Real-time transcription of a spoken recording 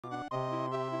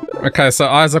Okay, so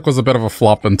Isaac was a bit of a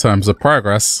flop in terms of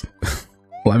progress.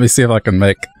 Let me see if I can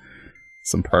make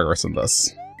some progress in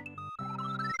this.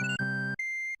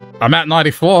 I'm at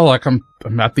 94, like I'm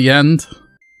at the end.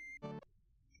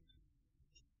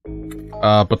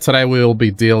 But today we will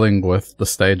be dealing with the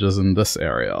stages in this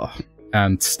area.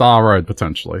 And Star Road,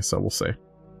 potentially, so we'll see.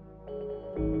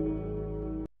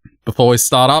 Before we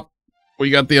start up, we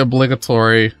got the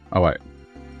obligatory... Oh, wait.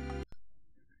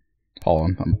 Hold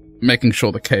on, I'm making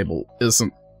sure the cable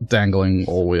isn't dangling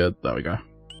all weird. There we go.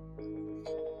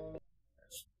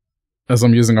 As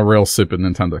I'm using a real Super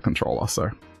Nintendo controller, so...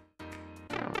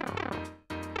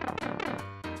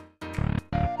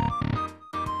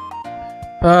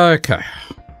 Okay.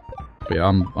 But yeah,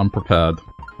 I'm prepared.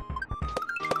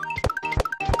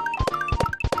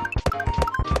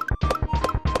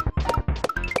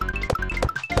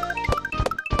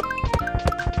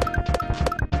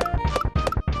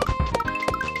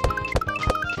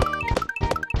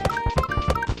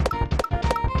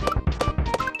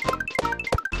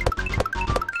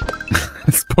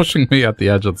 It's pushing me at the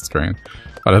edge of the screen.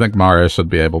 But I think Mario should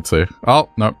be able to. Oh,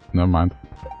 nope, never mind.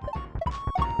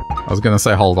 I was gonna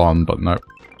say hold on, but nope.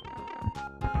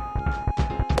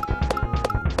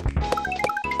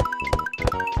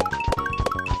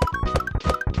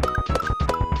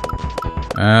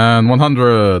 And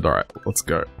 100. Alright, let's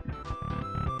go.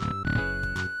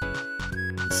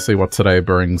 Let's see what today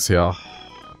brings here.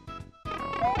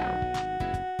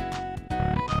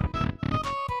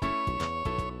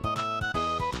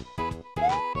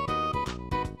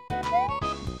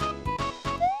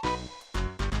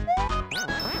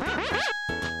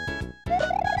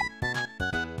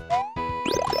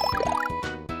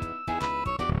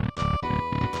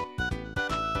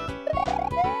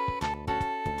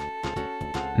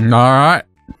 Alright.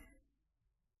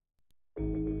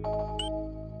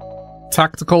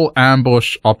 Tactical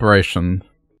ambush operation.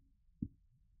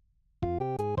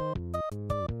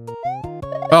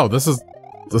 Oh, this is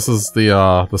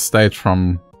the stage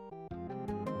from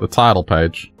the title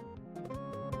page.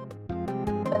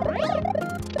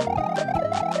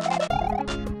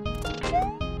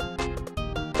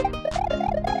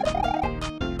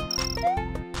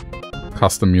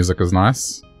 Custom music is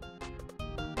nice.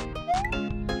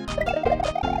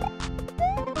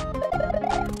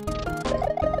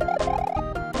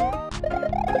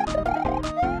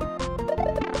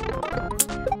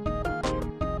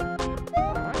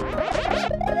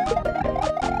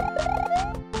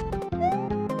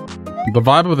 The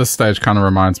vibe of this stage kind of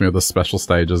reminds me of the special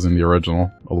stages in the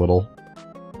original, a little.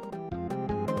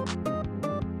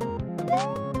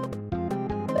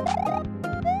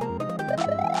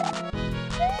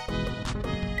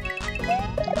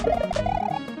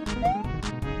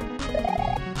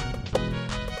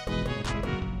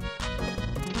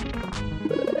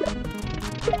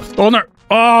 Oh no!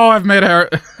 Oh, I've made error.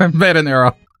 I've made an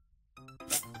error.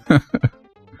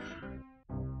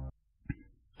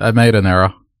 I made an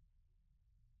error.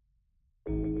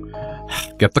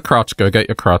 Get the crutch, go get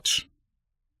your crutch.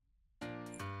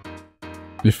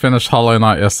 You finished Hollow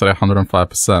Knight yesterday,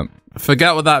 105%.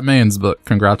 Forget what that means, but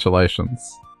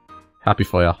congratulations. Happy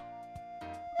for ya.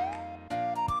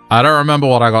 I don't remember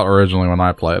what I got originally when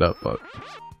I played it, but...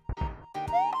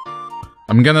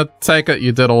 I'm gonna take it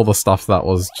you did all the stuff that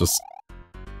was just...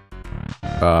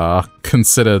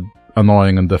 considered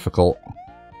annoying and difficult.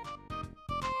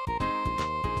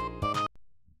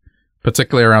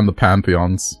 Particularly around the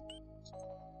Pantheons.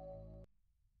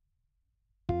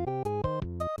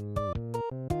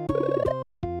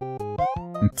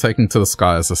 I'm taking to the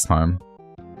skies this time.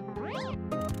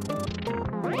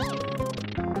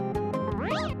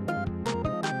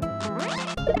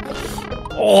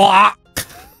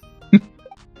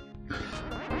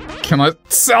 Can I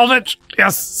salvage?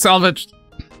 Yes, salvaged.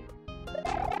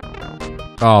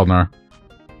 Oh no.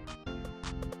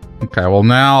 Okay, well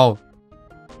now...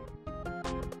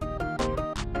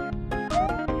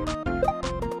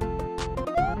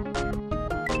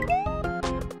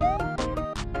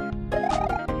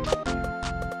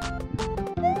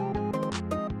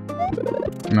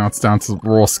 Now it's down to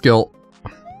raw skill.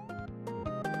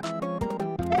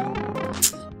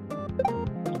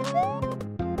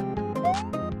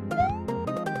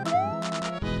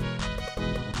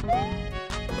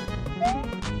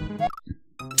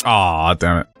 Aw,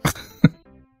 damn it.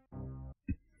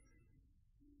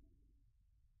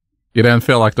 You didn't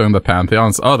feel like doing the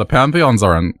Pantheons? Oh, the Pantheons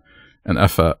are an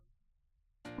effort.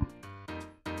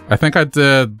 I think I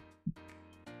did...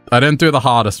 I didn't do the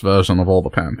hardest version of all the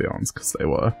Pantheons, because they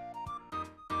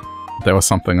were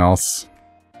something else.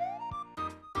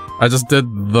 I just did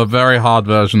the very hard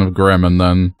version of Grim, and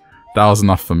then That was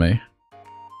enough for me.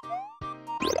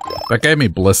 That gave me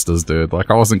blisters, dude.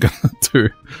 Like, I wasn't gonna do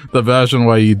the version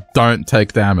where you don't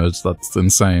take damage. That's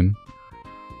insane.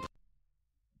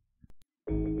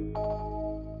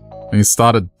 And he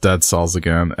started Dead Cells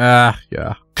again.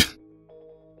 Yeah.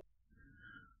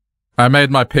 I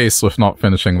made my peace with not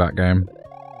finishing that game.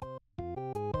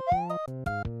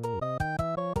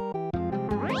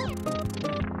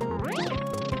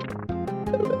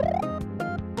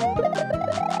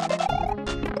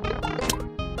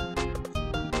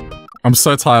 I'm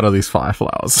so tired of these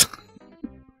fireflowers.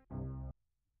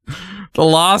 The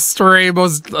last stream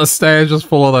was a stage just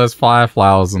full of those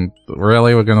fireflowers, and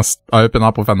really, we're gonna open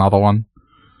up with another one?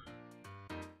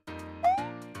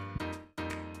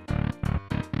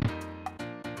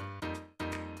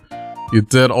 You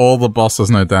did all the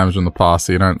bosses no damage in the past,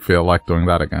 so you don't feel like doing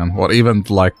that again. What, even,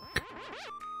 like...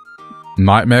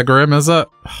 Nightmare Grim, is it?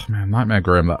 Oh, man, Nightmare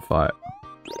Grim, that fight.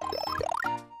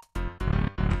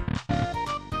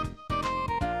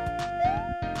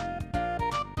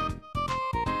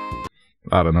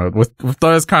 I don't know. With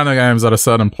those kind of games, at a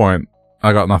certain point,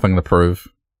 I got nothing to prove.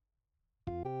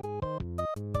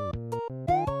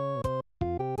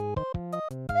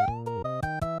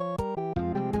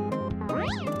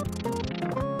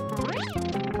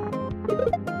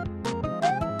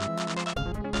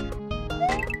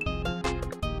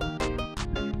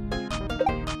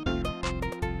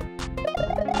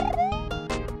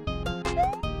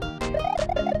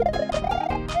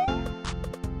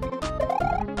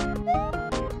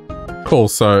 Cool,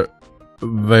 so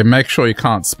they make sure you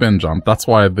can't spin jump. That's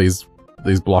why these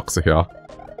blocks are here.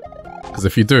 Because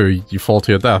if you do, you fall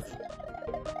to your death.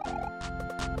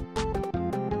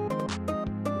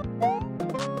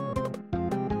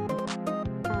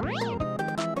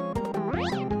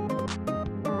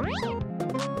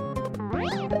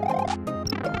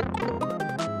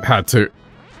 Had to.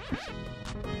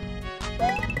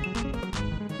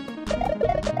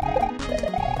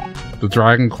 The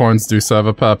dragon coins do serve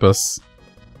a purpose.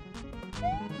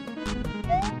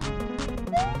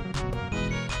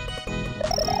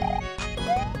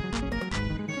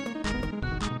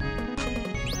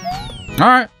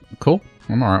 Alright, cool.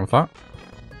 I'm alright with that.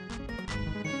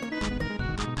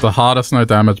 The hardest no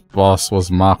damage boss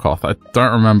was Markoth. I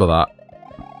don't remember that.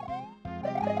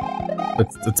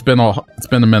 It's been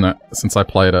a minute since I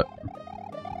played it.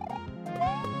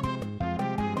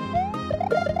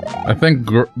 I think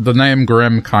the name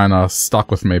Grim kinda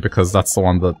stuck with me because that's the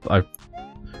one that I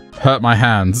hurt my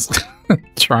hands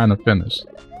trying to finish.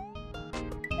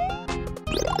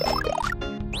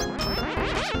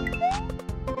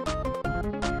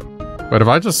 Wait, have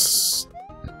I just...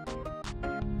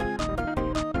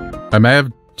 I may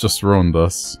have just ruined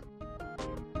this.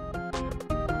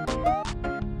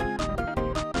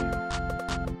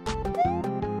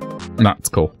 Nah, it's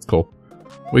cool, it's cool.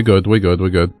 We good, we good, we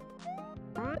good.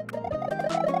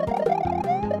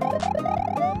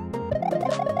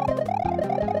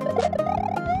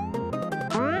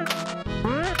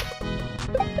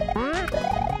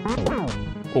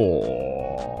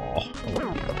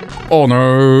 Oh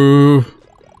no!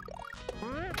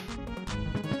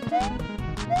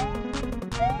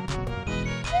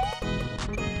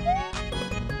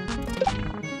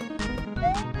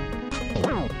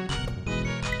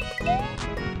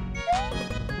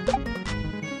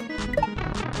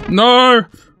 No!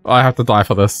 I have to die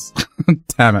for this.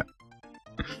 Damn it.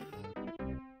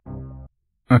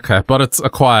 Okay, but it's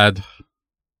acquired.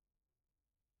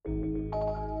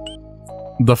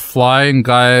 The flying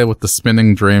guy with the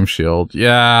spinning dream shield.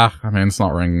 Yeah, I mean, it's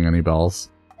not ringing any bells.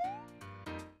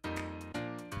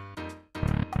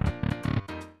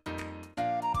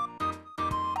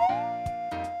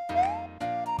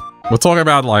 We're talking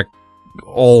about, like,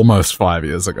 almost 5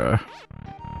 years ago.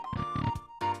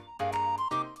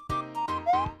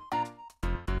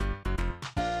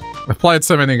 I've played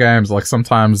so many games, like,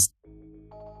 sometimes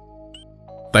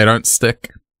they don't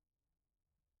stick.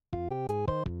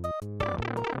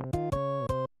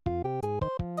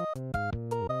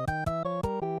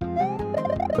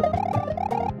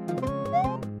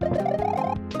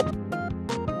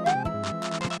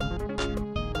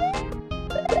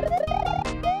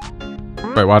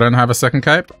 Wait, why don't I have a second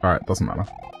cape? Alright, doesn't matter.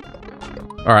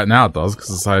 Alright, now it does,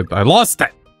 because I lost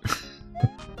it!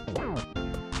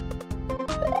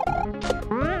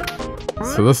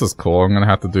 So this is cool, I'm gonna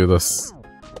have to do this.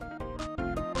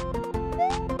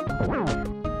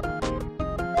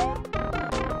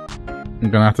 I'm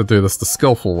gonna have to do this the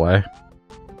skillful way.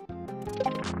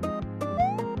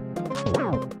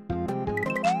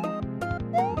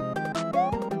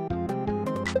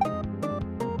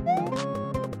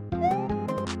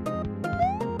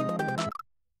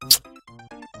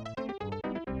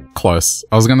 close.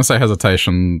 I was gonna say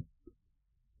hesitation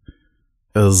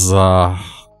is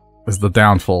the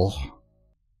downfall.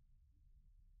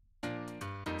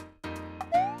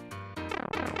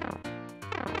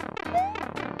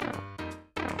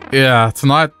 Yeah,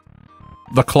 tonight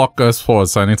the clock goes forward,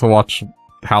 so I need to watch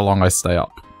how long I stay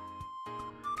up.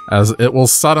 As it will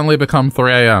suddenly become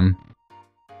 3 AM.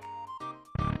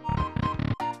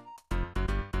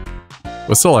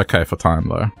 We're still okay for time,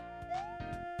 though.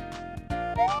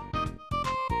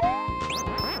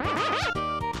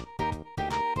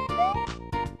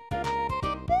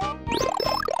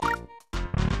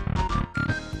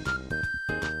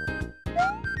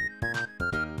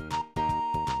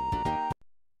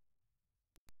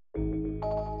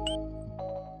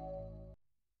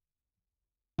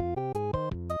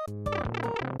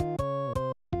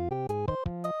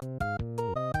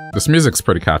 This music's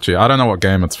pretty catchy. I don't know what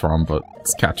game it's from, but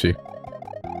it's catchy.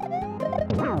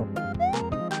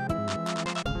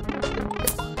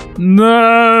 No!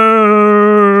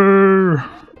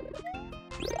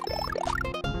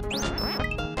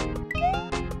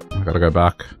 I gotta go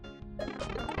back.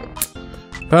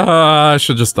 I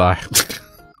should just die.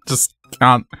 Just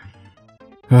count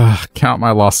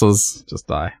my losses. Just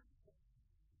die.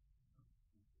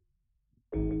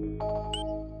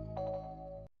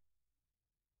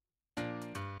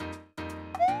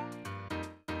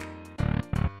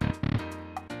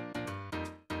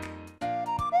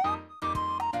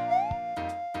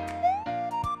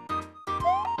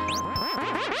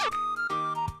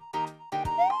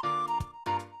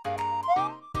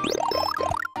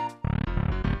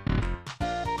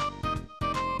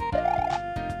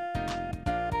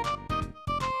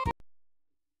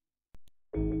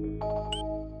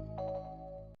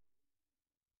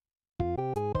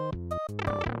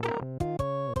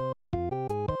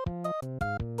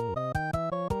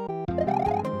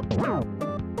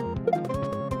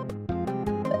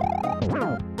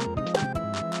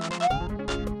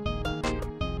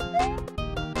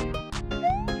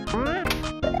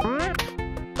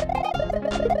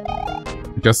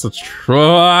 I guess the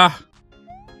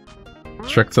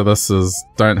trick to this is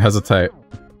don't hesitate.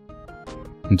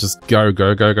 And just go,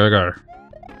 go, go, go, go.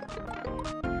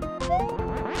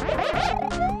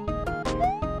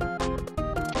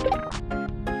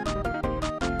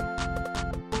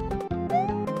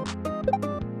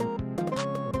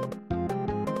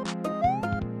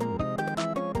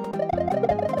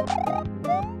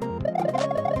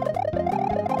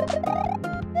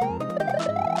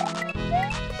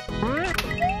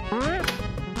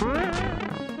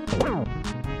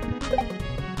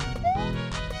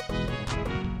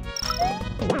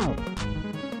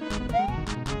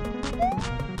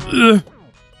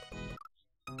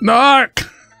 No!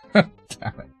 Damn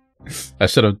it. I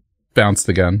should have bounced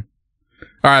again.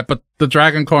 Alright, but the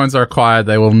dragon coins are acquired.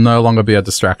 They will no longer be a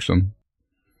distraction.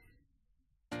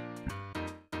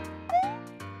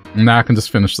 Now I can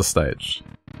just finish the stage.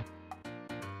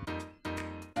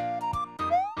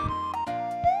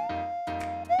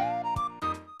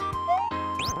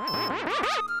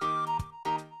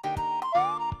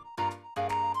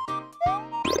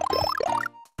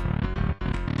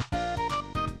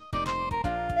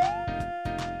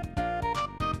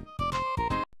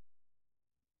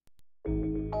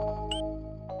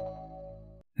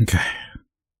 Okay.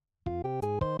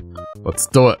 Let's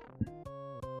do it.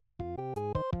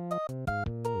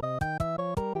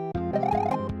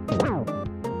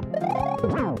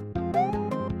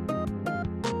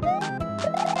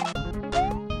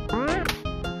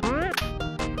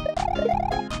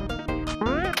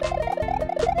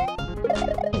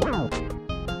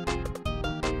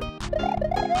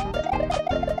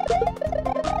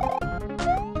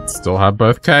 Still have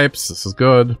both capes. This is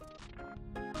good.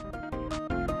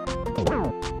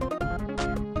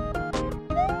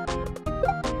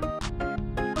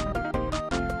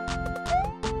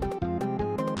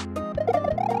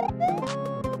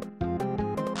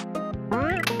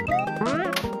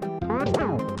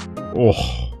 Oh,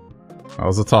 that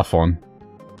was a tough one.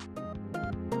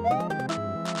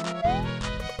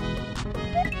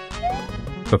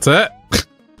 That's it?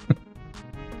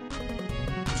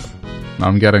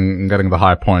 I'm getting the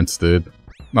high points, dude.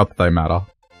 Not that they matter.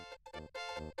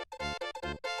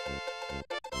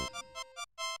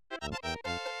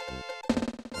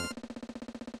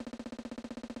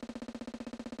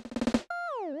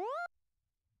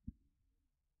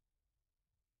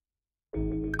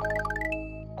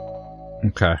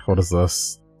 Okay, what is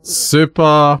this?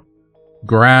 Super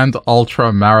Grand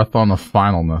Ultra Marathon of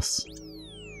Finalness.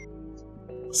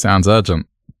 Sounds urgent.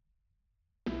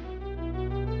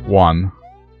 1.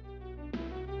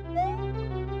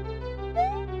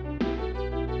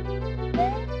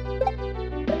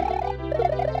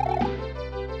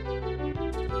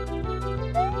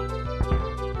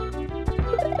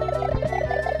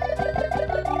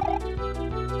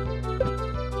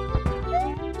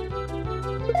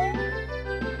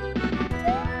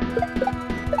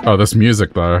 Oh, this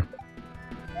music though.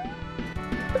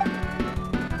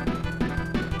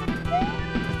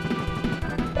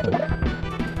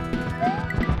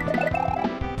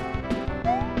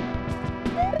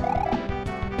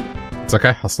 It's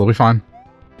okay, I'll still be fine.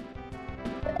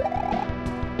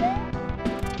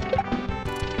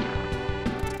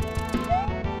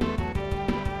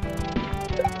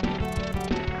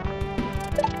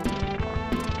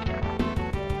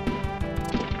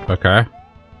 Okay.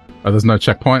 Oh, there's no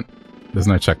checkpoint? There's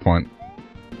no checkpoint.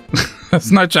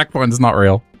 There's no checkpoint, it's not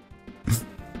real.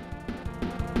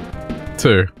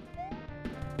 2.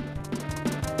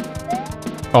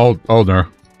 Oh no.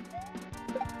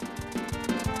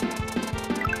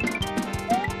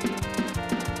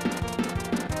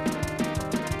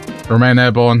 Remain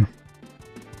airborne.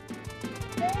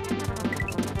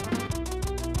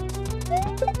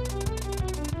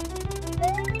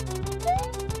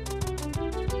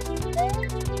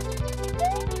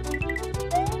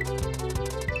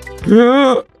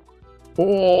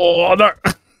 Oh no.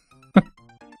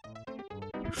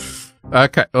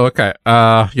 Okay.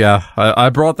 Yeah. I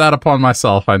brought that upon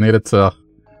myself. I needed to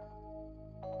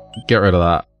get rid of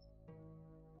that.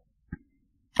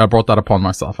 I brought that upon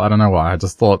myself. I don't know why. I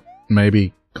just thought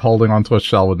maybe holding onto a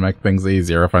shell would make things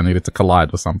easier if I needed to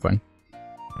collide with something.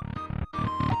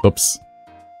 Oops.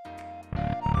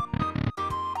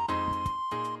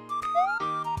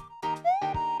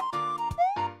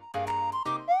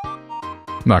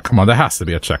 No, come on, there has to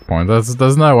be a checkpoint.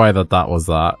 There's no way that was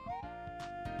that.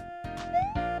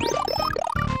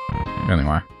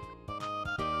 Anyway.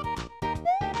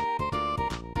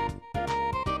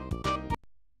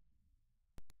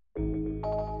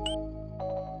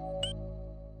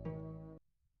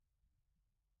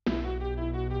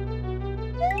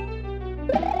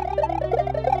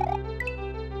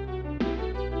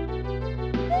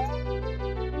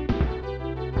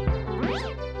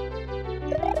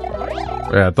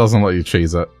 Yeah, it doesn't let you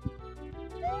cheese it.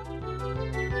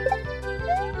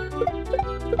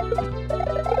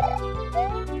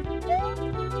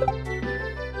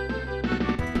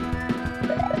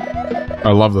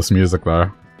 I love this music though.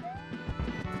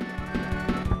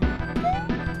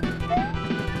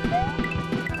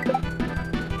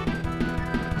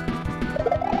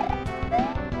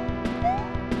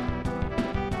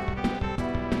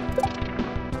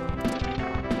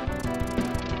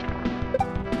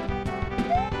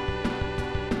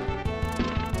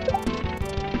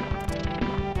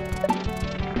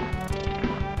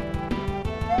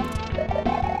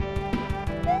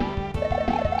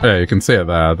 Yeah, you can see it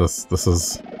there. This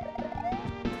is...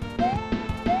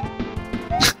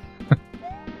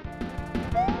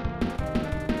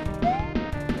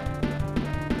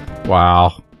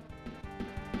 Wow.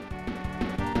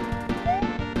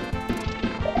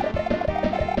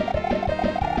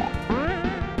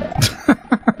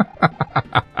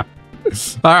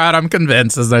 Alright, I'm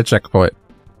convinced there's no checkpoint.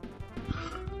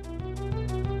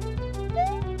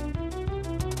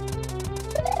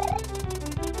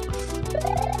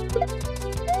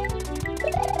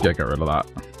 Yeah, get rid of that.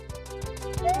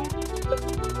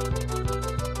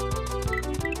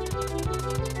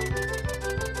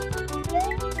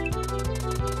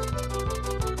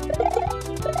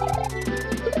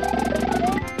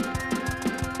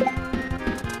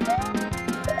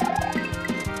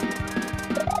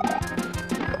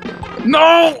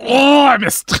 No! Oh, I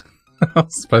missed. I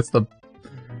was supposed to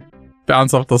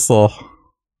bounce off the saw.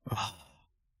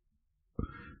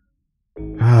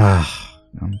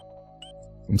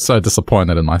 I'm so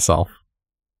disappointed in myself.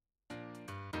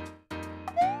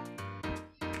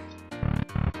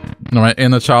 My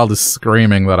inner child is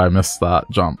screaming that I missed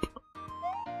that jump.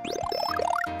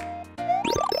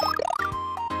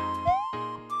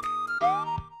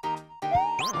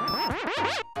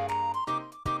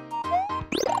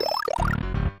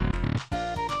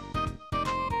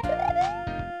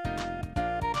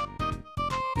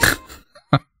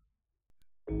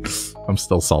 I'm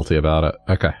still salty about it.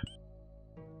 Okay.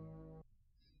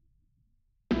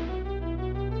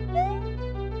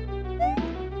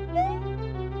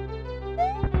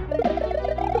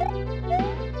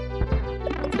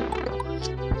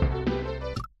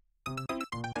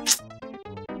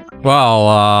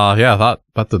 Well, yeah,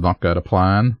 that did not go to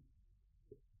plan.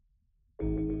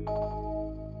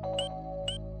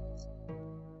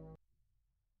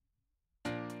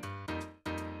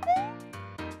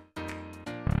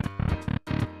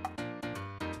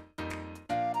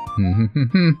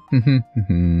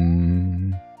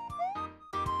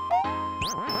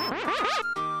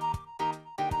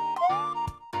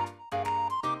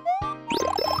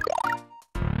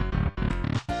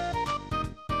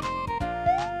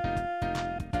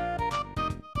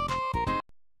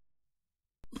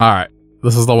 Alright,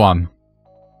 this is the one.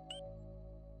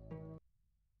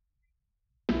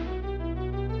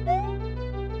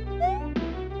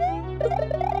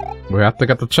 We have to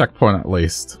get the checkpoint at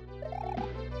least.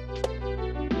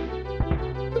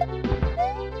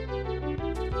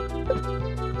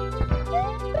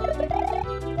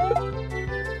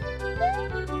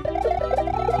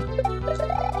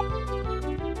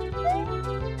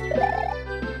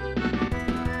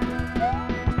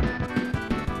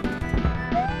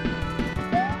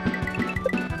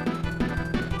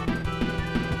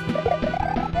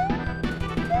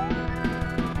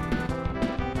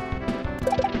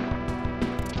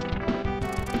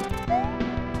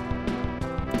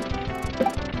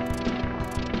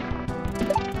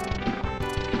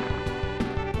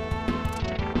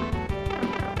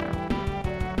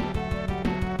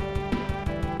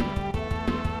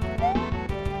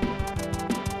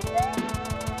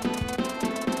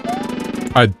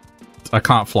 I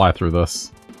can't fly through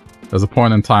this. There's a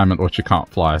point in time at which you can't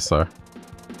fly, so...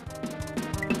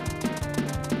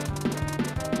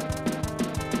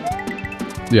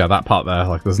 Yeah, that part there,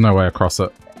 like, there's no way across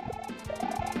it.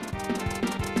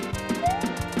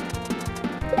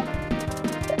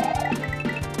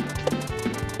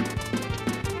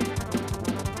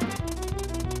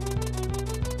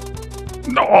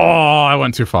 No, I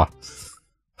went too far.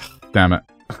 Damn it.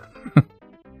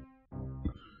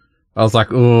 I was like,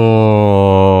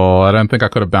 oh, I don't think I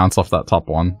could have bounced off that top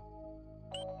one.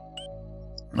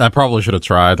 I probably should have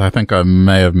tried. I think I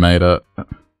may have made it.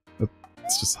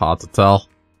 It's just hard to tell.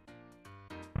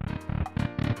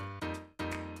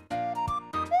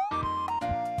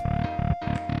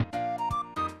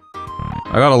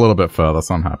 I got a little bit further,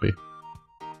 so I'm happy.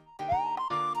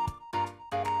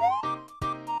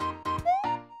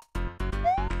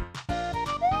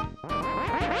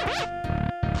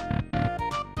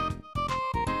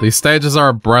 These stages are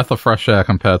a breath of fresh air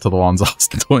compared to the ones I was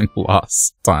doing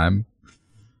last time.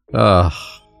 Ugh.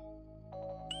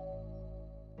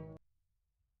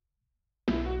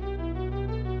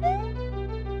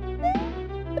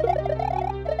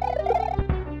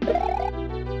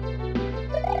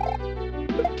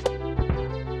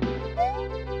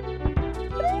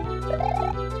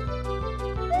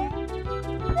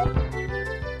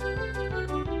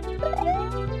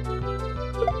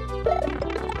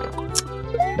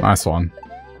 Nice one.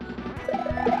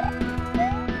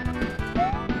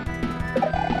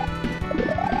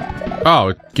 Oh,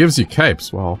 it gives you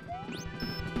capes. Well,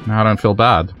 now I don't feel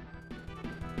bad.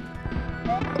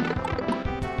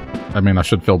 I mean, I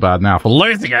should feel bad now for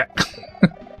losing it.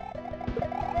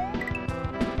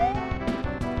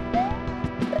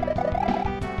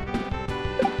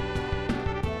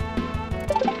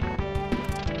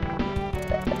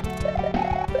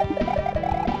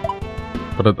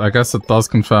 But I guess it does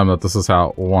confirm that this is how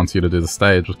it wants you to do the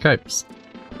stage with capes.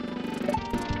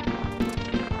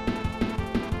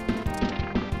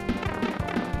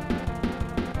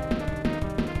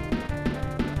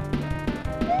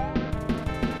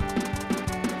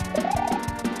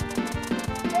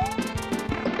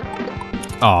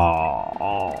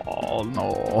 Oh,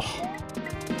 no.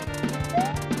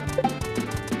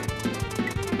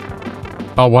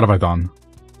 Oh, what have I done?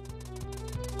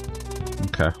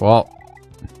 Okay, well...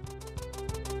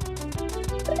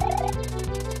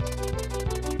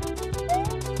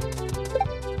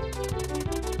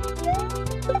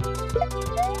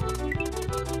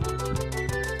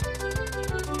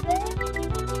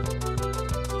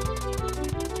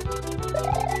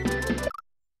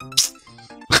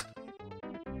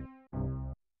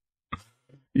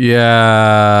 Yeah,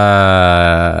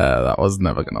 that was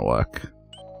never gonna work.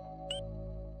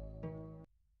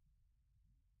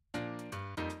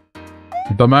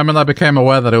 The moment I became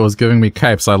aware that it was giving me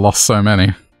capes, I lost so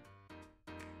many.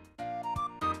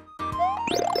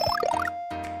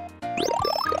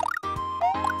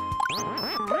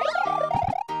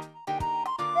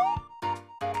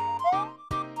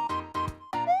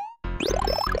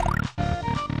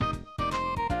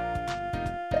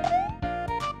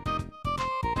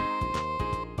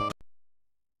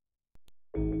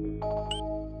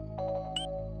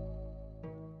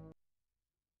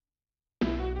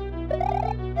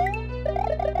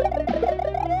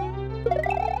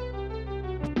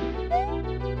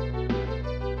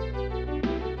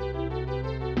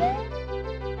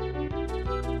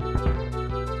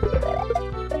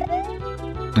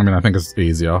 I mean, I think it's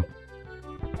easier.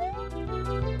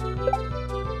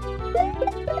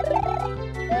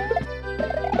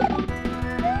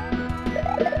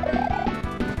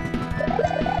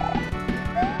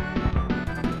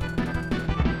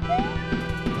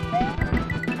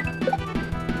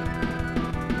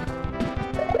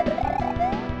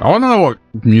 I want to know what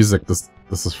music this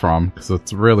is from, because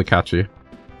it's really catchy.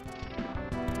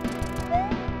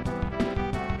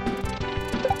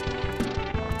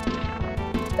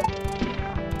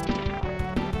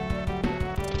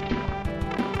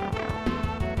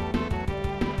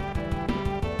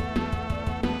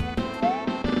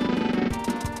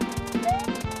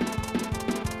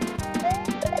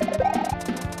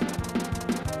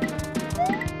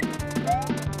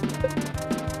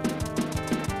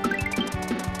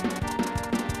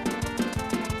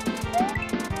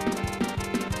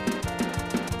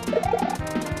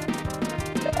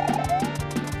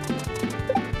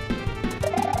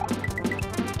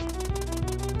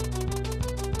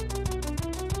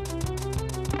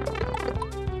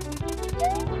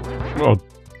 Oh,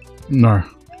 no.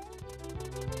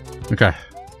 Okay.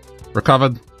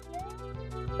 Recovered.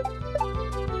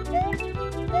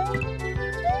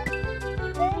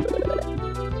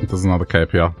 There's another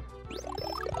cape here.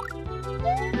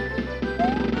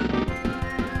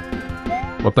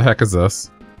 What the heck is this?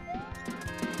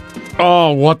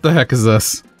 Oh, what the heck is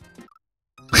this?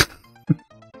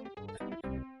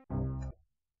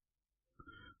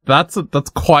 That's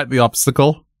quite the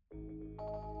obstacle.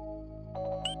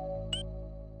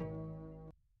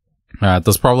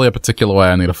 There's probably a particular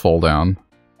way I need to fall down.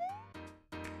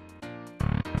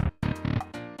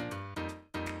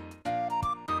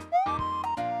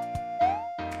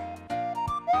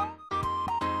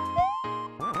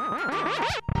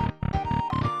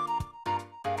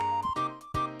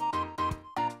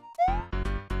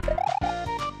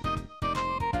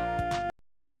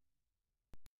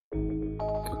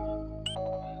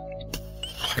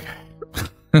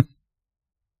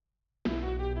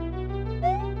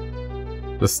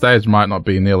 This stage might not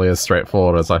be nearly as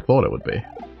straightforward as I thought it would be.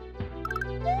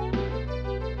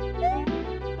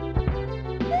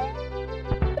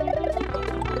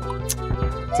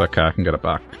 It's okay, I can get it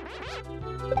back.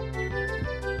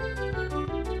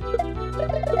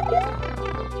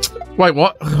 Wait,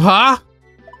 what? Huh?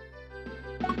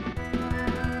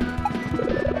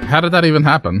 How did that even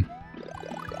happen?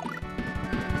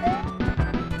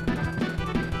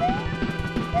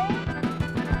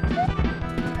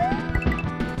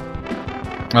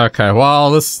 Okay,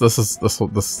 well, this is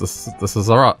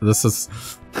alright. This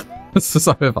is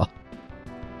over.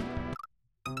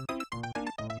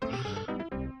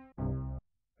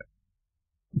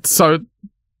 So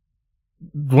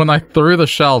when I threw the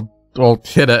shell, well,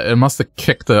 hit it, it must have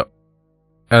kicked it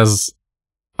as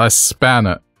I span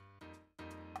it.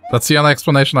 That's the only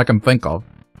explanation I can think of.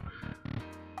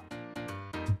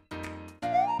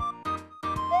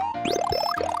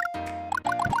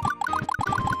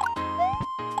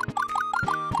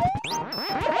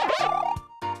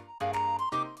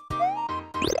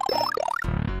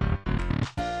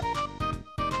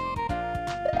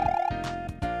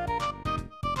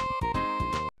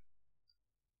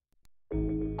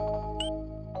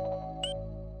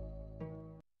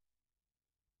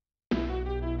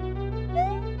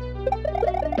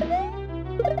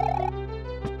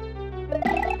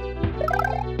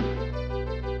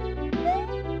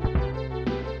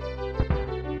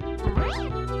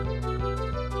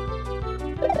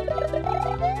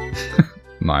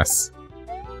 Nice.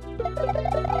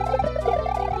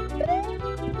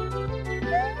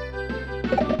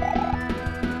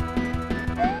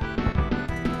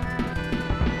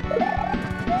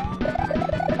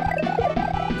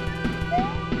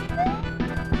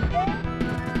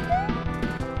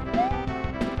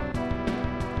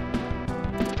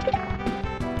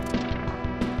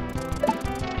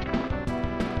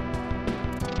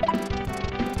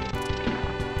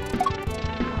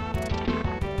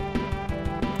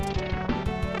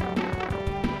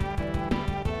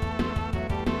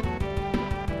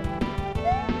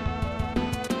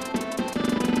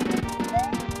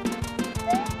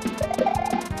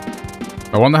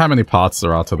 I wonder how many parts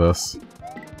there are to this.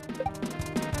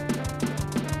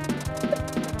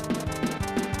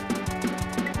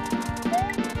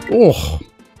 Oh!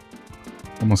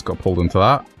 Almost got pulled into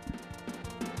that.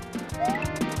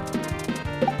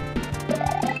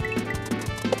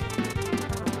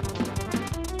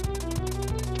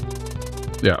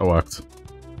 Yeah, it worked.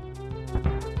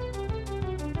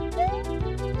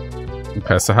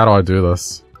 Okay, so how do I do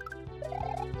this?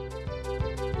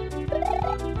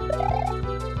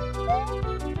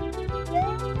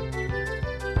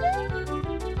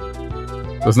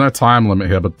 There's no time limit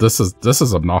here, but this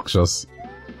is obnoxious.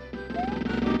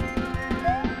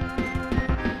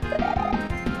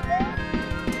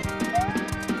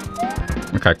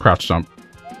 Okay, crouch jump.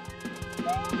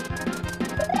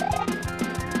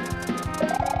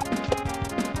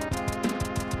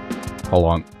 Hold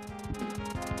on.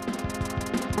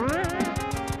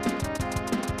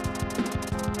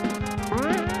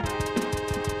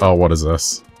 Oh, what is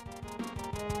this?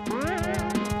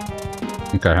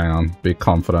 Okay, hang on. Be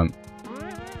confident.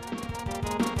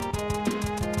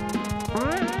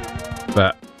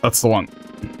 That's the one.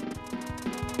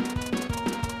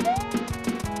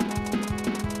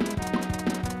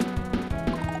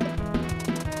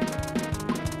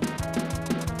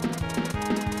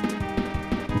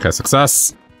 Okay,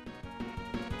 success.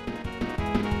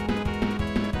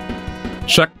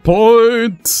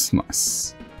 Checkpoint!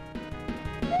 Nice.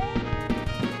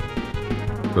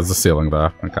 There's a ceiling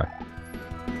there. Okay.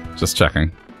 Just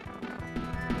checking.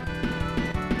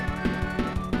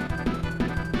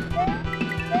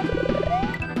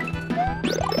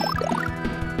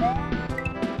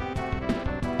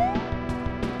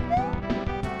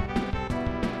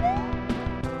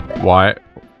 Why?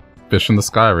 Fish in the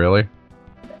sky, really?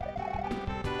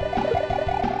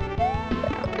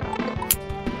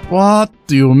 What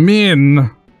do you mean?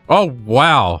 Oh,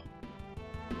 wow.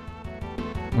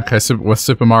 Okay, so we're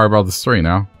Super Mario Bros. 3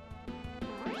 now.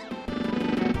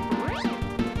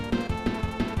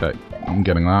 Okay, I'm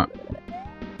getting that.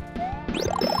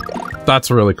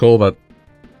 That's really cool, that...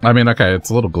 I mean, okay,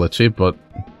 it's a little glitchy, but...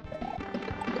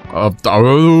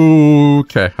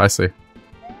 okay, I see.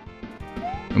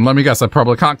 And let me guess, I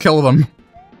probably can't kill them.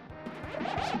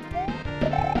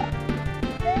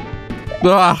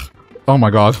 Ah! Oh my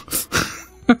god.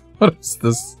 What is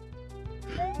this?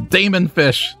 Demon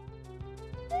fish!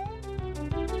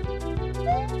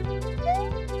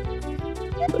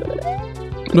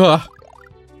 Ah!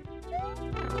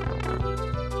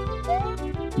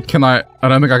 Can I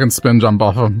don't think I can spin jump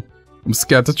off him. I'm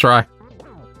scared to try.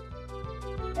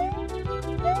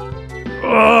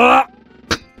 Ah!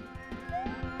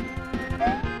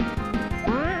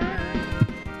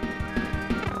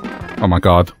 Oh my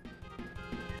god.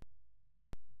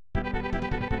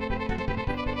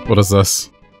 What is this?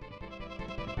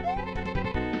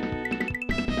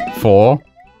 4?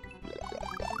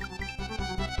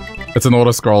 It's an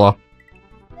auto-scroller.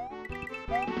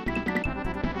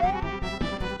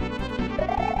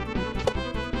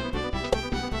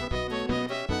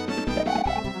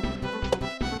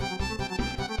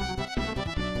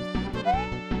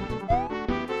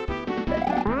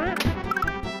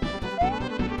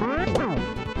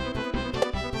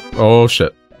 Oh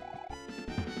shit.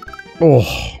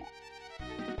 Oh.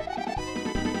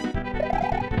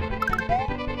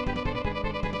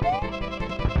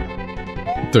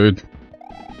 Dude.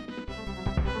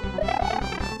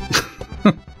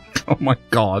 Oh my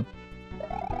god.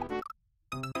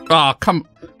 Ah, come...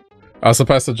 I was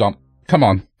supposed to jump. Come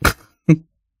on.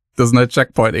 There's no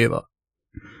checkpoint either.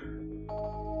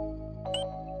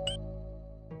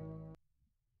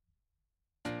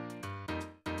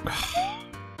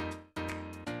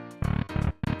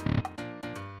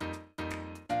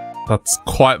 That's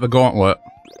quite the gauntlet.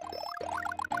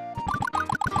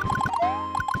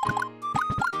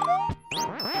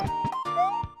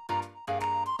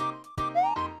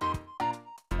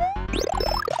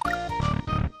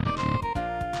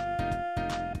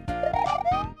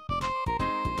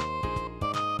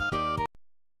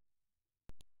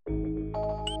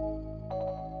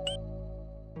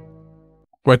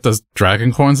 Wait, there's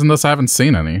dragon coins in this? I haven't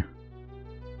seen any.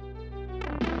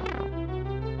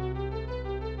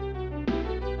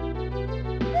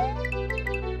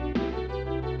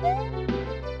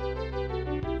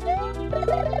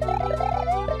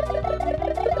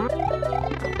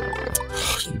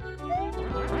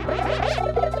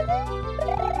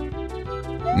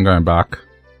 I'm going back.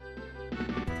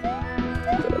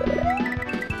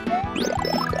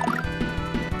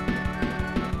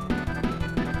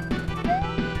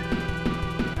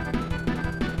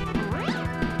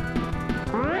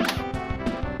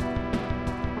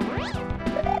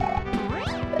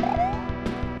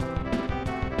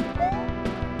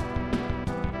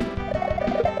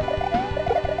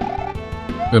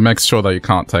 It makes sure that you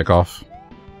can't take off.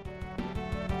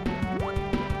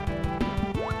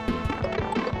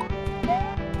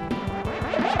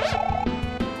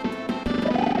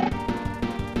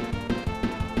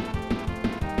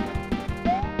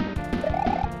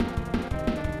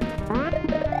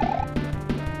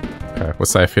 Okay, we're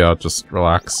safe here, just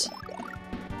relax.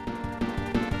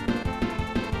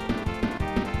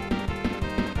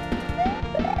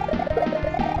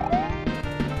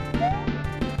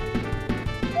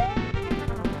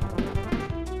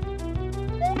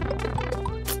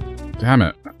 Damn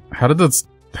it. How did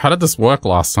this work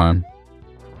last time?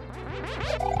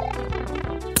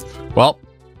 Well.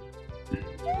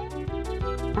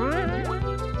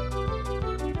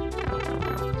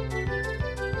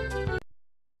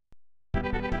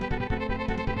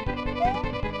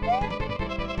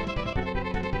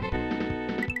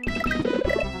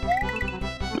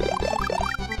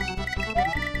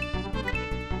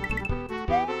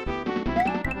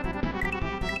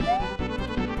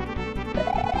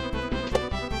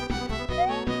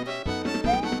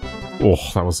 Oh,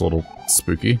 that was a little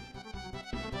spooky.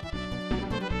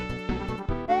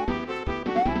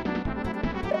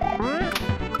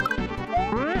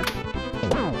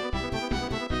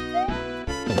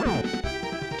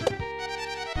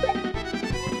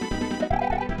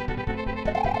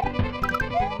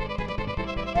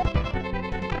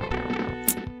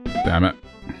 Damn it.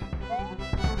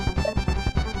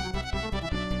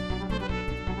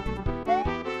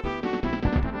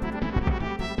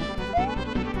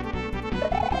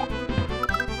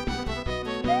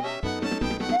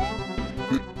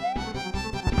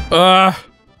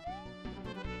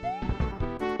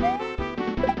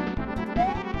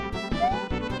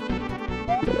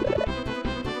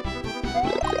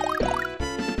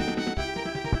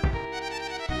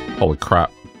 Holy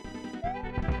crap.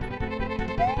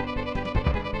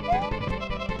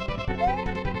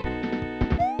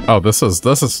 Oh, this is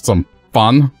some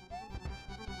fun.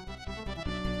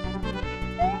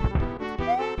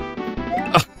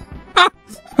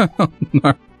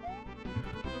 No.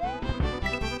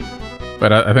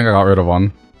 Wait, I think I got rid of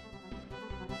one.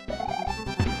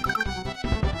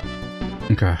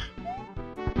 Okay.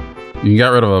 You can get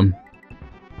rid of them.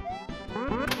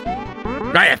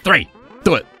 I have 3!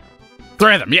 Do it!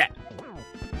 3 of them, yeah!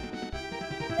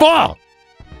 4!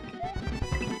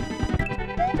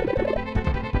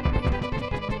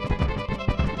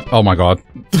 Oh my god.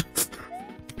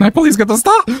 Can I please get the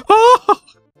star? Oh!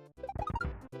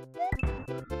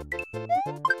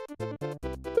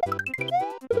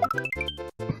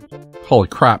 Holy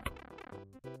crap.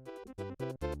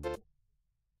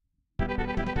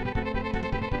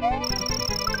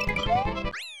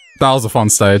 That was a fun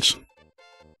stage.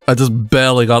 I just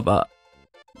barely got that.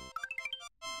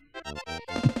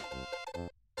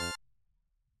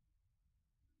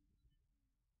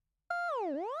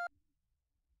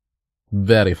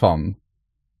 Very fun.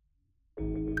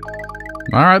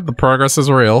 Alright, the progress is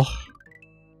real.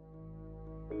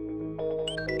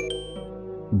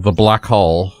 The black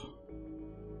hole.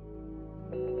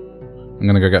 I'm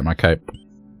gonna go get my cape.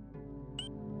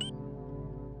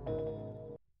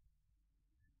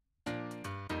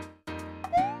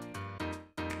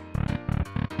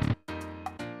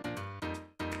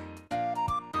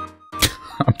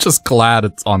 I'm just glad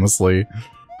it's honestly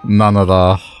none of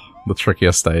the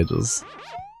trickier stages.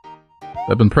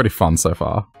 They've been pretty fun so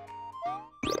far.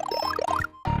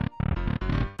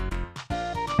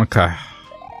 Okay.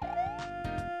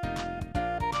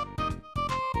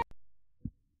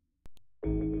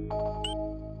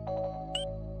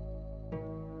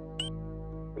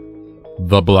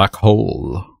 The black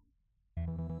hole.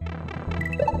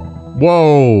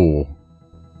 Whoa!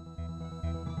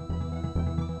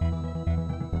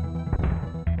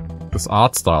 This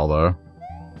art style, though.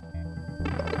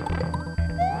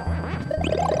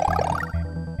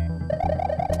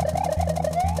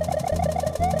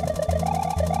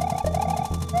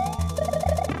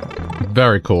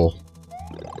 Very cool.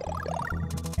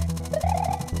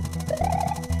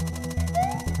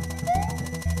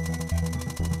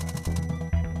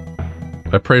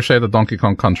 I appreciate the Donkey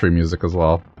Kong Country music as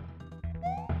well.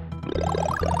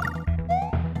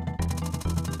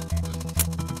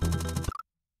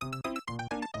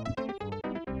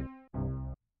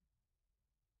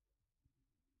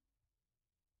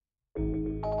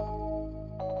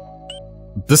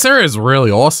 This area is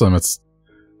really awesome. It's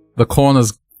the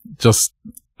corners, just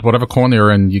whatever corner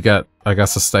you're in, you get, I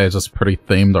guess, a stage that's pretty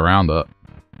themed around it.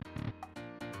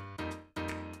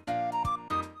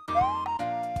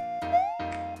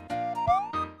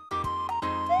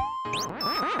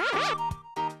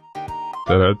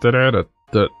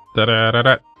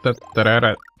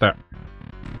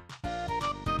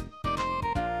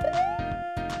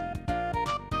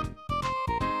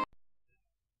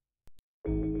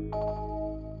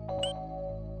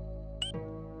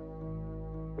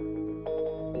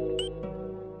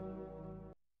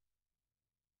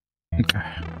 Okay.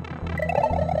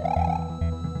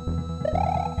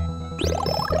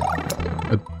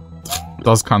 It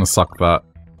does kind of suck that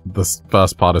this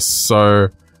first part is so...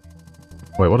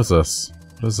 Wait, what is this?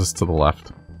 What is this to the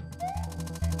left?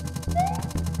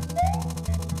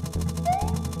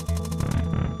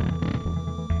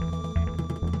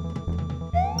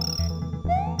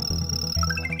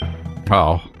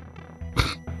 Oh.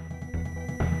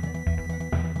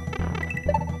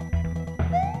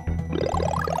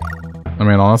 I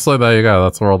mean, honestly, there you go.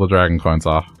 That's where all the dragon coins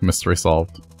are. Mystery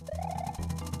solved.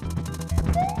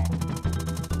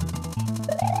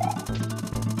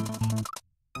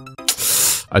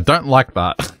 I don't like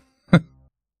that.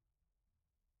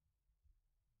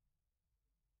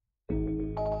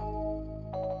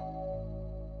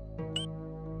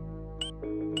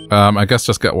 I guess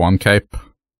just get one cape,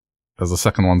 as the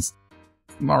second one's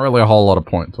not really a whole lot of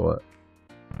point to it.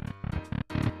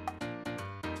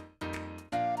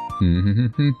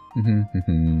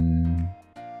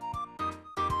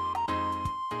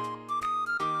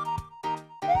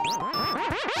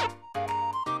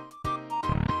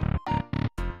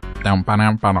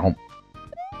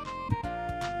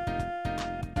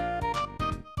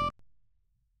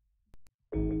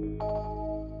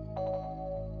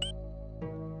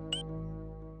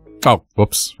 Oh,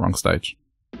 whoops, wrong stage.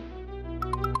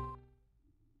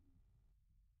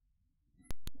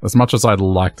 As much as I'd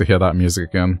like to hear that music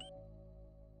again.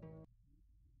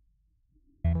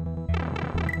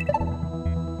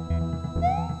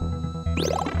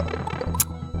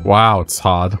 Wow, it's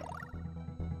hard.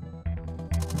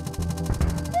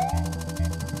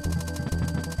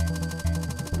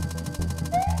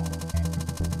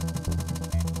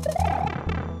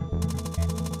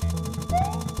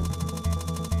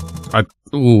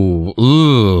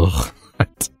 Ooh.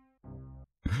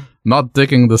 Not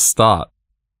digging the start.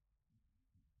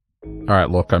 Alright,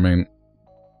 look, I mean...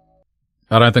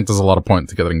 I don't think there's a lot of point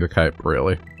to getting the cape,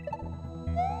 really.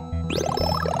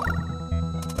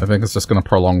 I think it's just gonna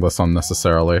prolong this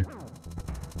unnecessarily.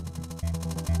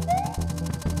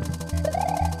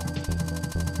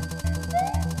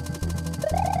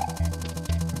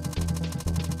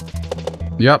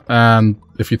 Yep, and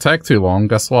if you take too long,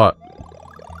 guess what?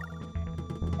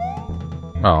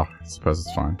 Oh, I suppose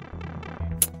it's fine.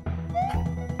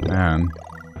 Man.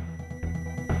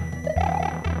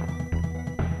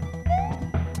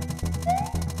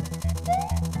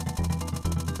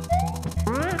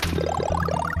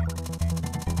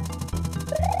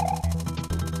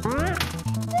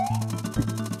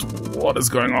 What is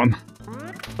going on?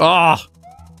 Ah!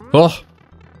 Oh!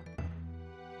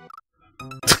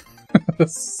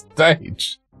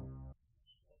 Stage.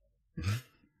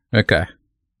 Okay.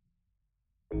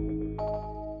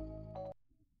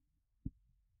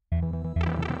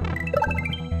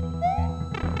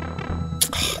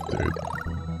 Dude.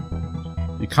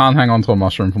 You can't hang on to a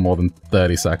mushroom for more than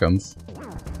 30 seconds.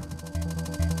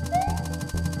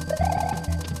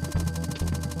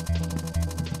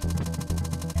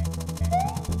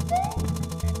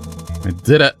 I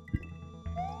did it!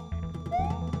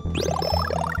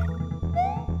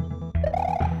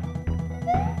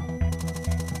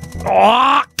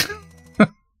 Oh!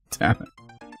 Damn it.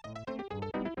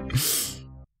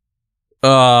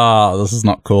 Ah, this is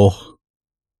not cool.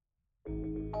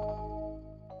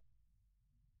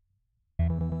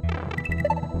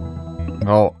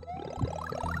 Well,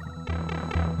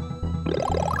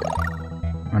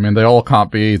 I mean, they all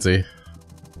can't be easy.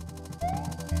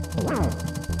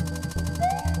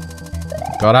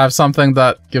 Gotta have something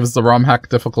that gives the ROM hack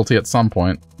difficulty at some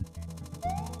point.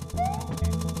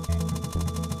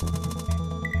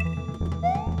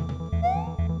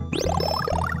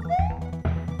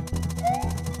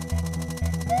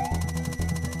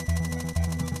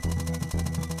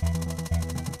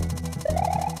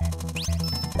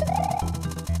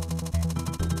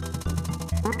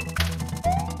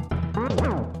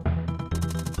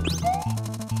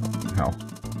 Hell.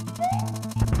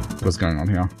 What's going on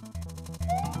here?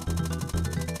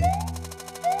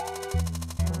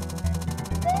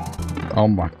 Oh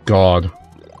my god.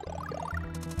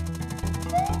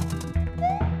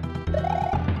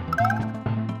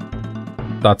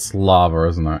 That's lava,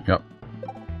 isn't it? Yep.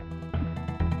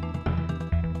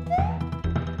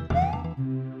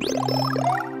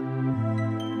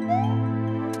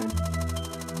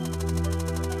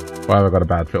 Why have I got a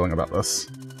bad feeling about this?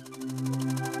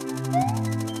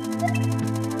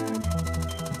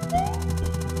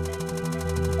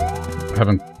 I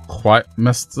haven't quite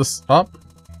messed this up.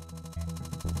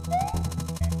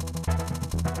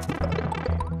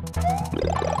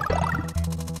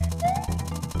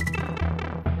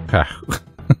 Okay.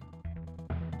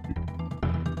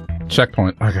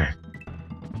 Checkpoint. Okay.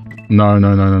 No,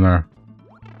 no, no, no, no.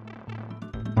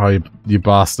 Oh, you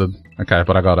bastard. Okay,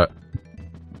 but I got it.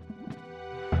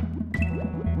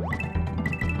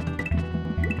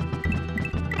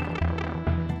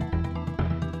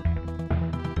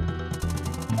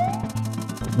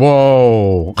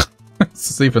 Whoa! This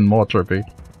is even more trippy.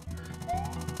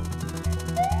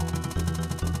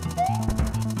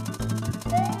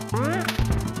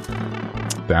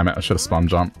 Damn it, I should have spun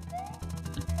jump.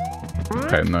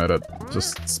 Okay, noted.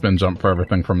 Just spin jump for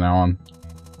everything from now on.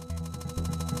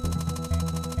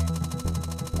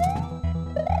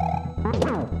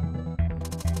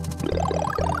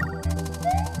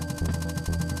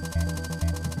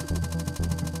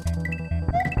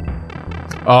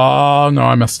 Oh, no,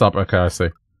 I messed up. Okay, I see.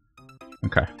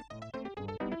 Okay.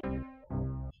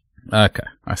 Okay,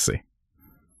 I see.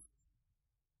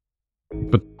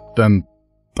 But then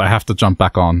I have to jump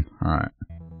back on. Alright.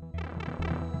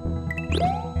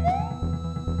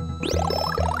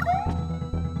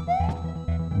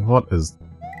 What is...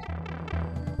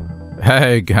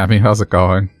 Hey, Gammy, how's it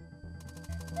going?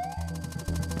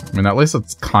 I mean, at least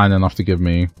it's kind enough to give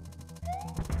me...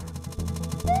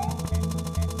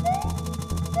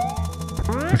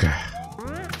 Okay.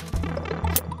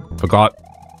 Forgot.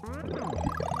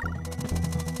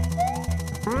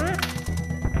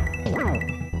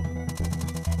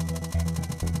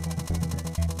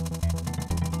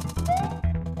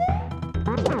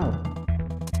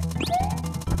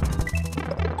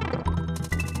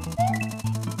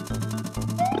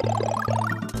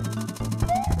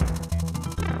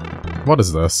 What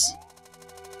is this?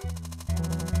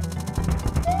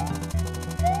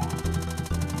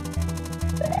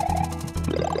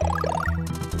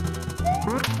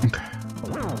 Okay.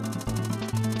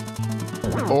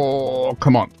 Oh,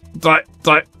 come on. Die,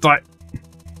 die, die.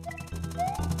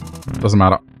 Doesn't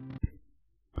matter.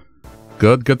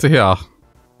 Good to hear.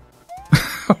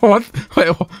 What? Wait,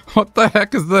 what the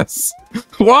heck is this?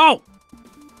 Whoa!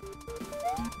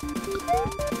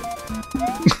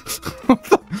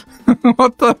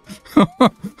 What the?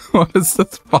 What is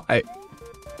this fight?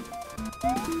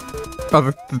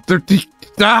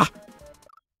 Ah!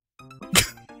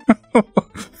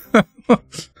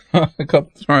 I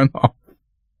got thrown off.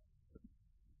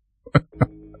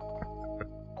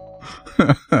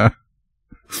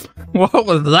 What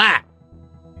was that?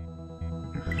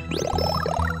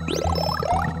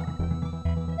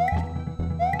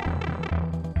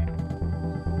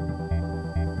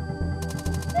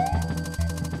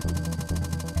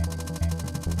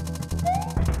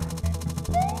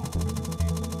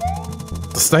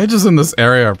 The stages in this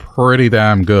area are pretty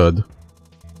damn good.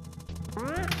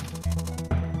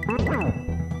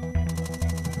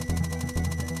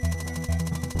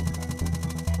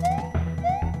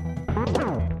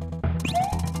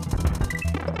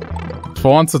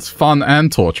 For once, it's fun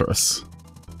and torturous.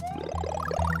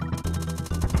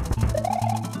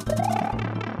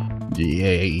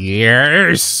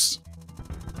 Yes!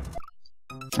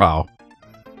 Wow.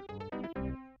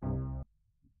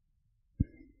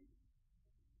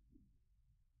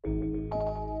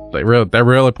 They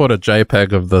really put a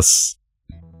JPEG of this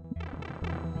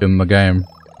in the game.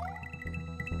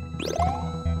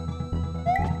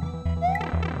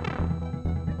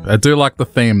 I do like the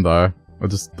theme though.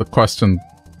 Just the question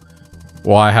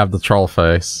why I have the troll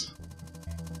face.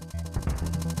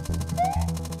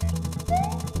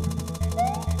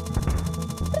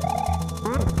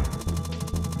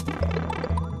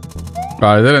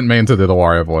 I didn't mean to do the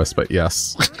Wario voice, but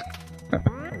yes.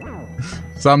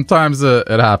 Sometimes it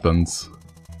happens.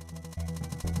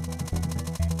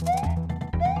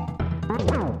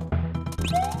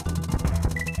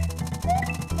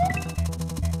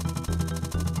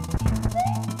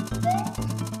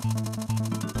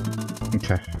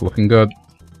 Okay, looking good.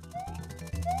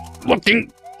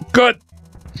 Looking good!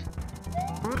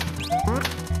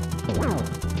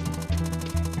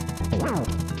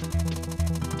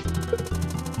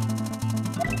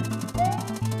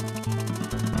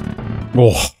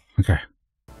 Oh, okay.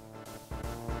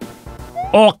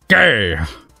 Okay!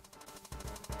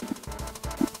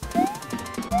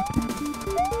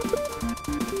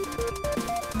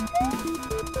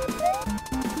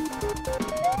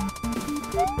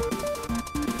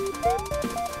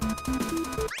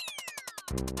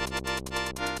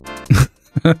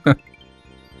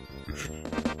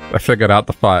 I figured out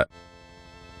the fight.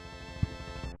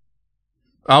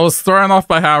 I was thrown off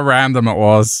by how random it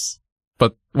was,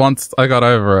 but once I got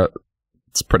over it,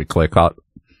 it's pretty clear cut.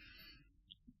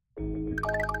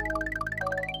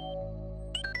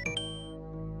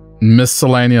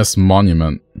 Miscellaneous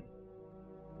monument.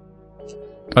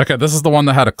 Okay, this is the one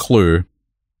that had a clue.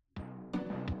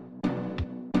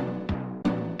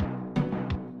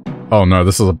 Oh no,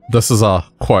 this is a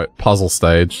quote puzzle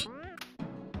stage.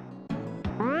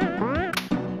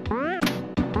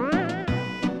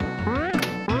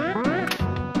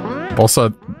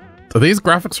 Also, are these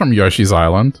graphics from Yoshi's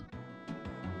Island?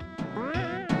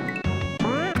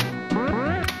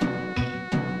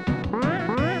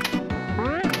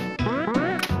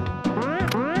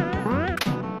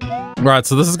 Right,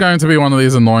 so this is going to be one of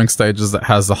these annoying stages that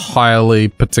has a highly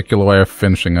particular way of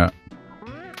finishing it.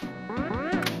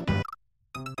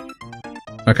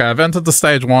 Okay, I've entered the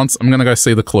stage once. I'm gonna go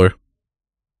see the clue.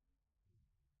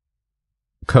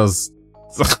 Because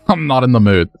I'm not in the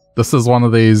mood. This is one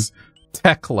of these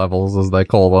tech levels, as they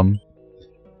call them.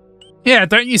 Yeah,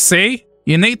 don't you see?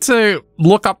 You need to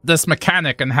look up this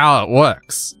mechanic and how it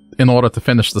works in order to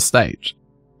finish the stage.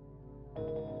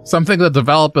 Something the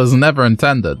developers never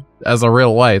intended as a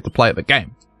real way to play the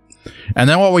game. And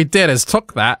then what we did is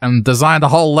took that and designed a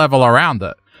whole level around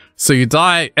it. So you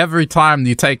die every time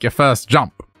you take your first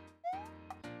jump.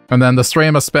 And then the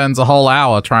streamer spends a whole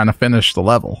hour trying to finish the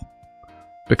level.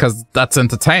 Because that's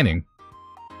entertaining.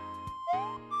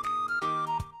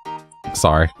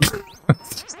 Sorry.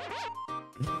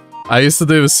 I used to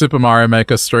do Super Mario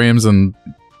Maker streams, and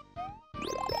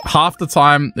half the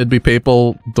time it'd be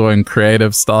people doing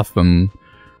creative stuff and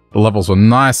the levels were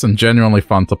nice and genuinely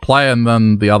fun to play, and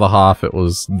then the other half it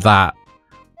was that.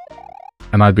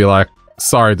 And I'd be like,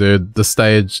 sorry dude, the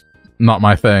stage, not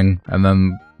my thing. And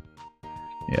then,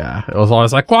 yeah, it was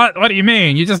always like, what do you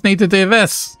mean? You just need to do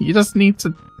this. You just need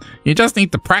to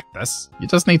practice. You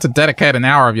just need to dedicate an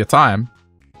hour of your time.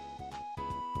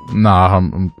 Nah,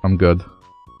 I'm good.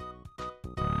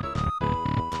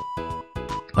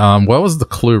 Where was the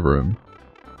clue room?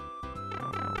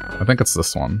 I think it's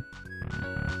this one.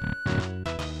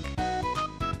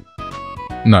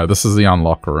 No, this is the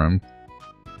unlocker room.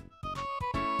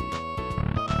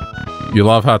 You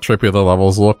love how trippy the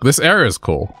levels look. This area is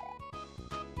cool.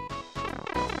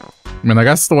 I mean, I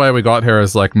guess the way we got here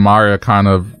is like Mario kind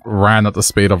of ran at the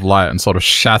speed of light and sort of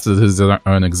shattered his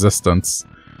own existence.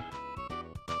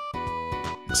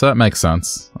 So that makes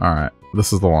sense. Alright,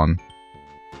 this is the one.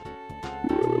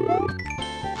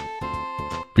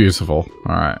 Beautiful.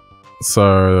 Alright.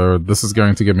 So, this is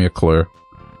going to give me a clue.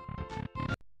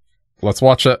 Let's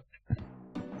watch it.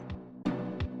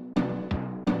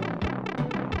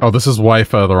 Oh, this is way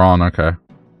further on, okay.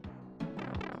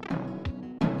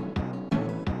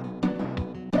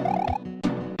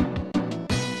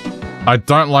 I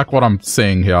don't like what I'm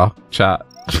seeing here, chat.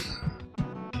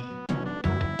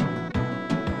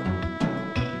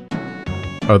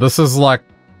 Oh, this is like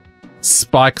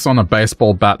spikes on a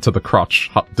baseball bat to the crotch.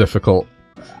 Difficult.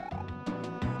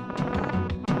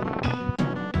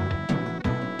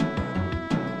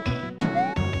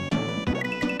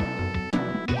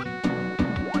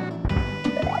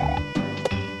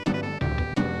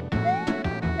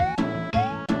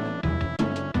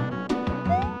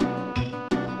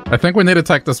 I think we need to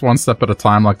take this one step at a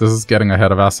time. Like, this is getting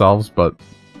ahead of ourselves, but...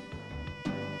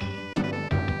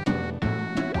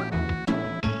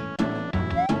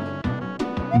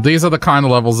 these are the kind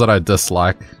of levels that I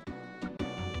dislike.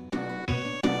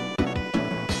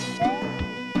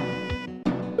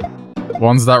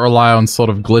 Ones that rely on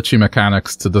sort of glitchy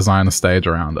mechanics to design a stage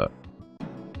around it.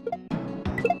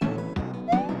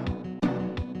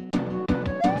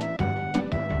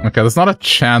 Okay, there's not a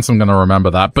chance I'm gonna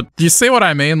remember that, but do you see what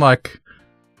I mean? Like,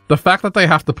 the fact that they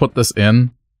have to put this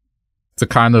in to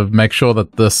kind of make sure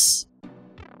that this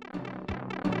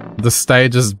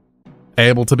stage is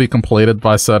able to be completed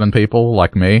by certain people,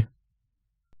 like me.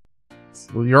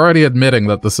 So you're already admitting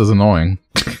that this is annoying.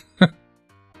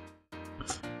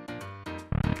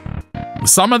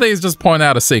 Some of these just point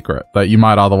out a secret that you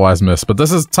might otherwise miss, but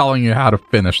this is telling you how to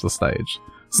finish the stage.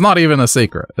 It's not even a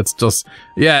secret. It's just,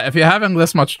 yeah, if you're having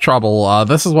this much trouble,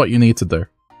 this is what you need to do.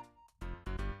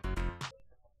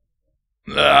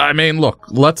 I mean, look,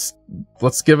 let's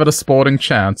give it a sporting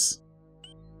chance.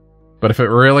 But if it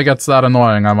really gets that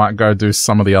annoying, I might go do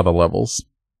some of the other levels.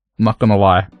 I'm not gonna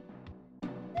lie.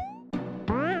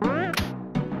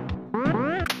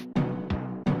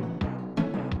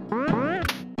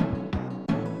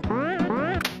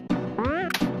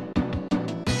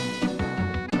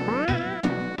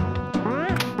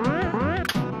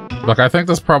 Look, I think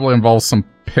this probably involves some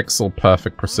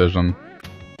pixel-perfect precision.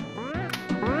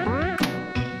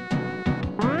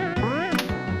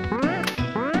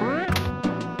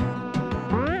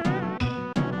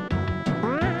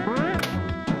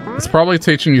 It's probably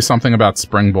teaching you something about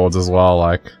springboards as well,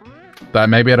 like, that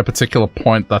maybe at a particular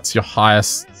point that's your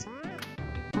highest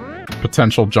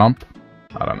potential jump.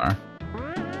 I don't know.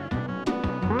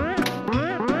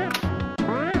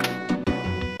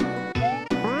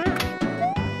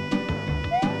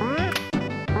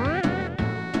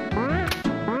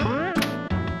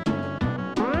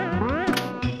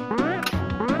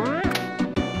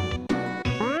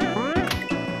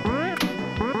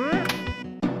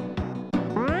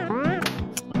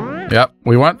 Yep,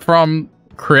 we went from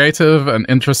creative and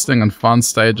interesting and fun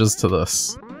stages to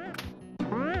this.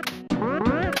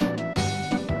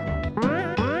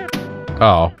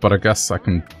 Oh, but I guess I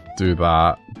can do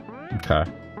that. Okay.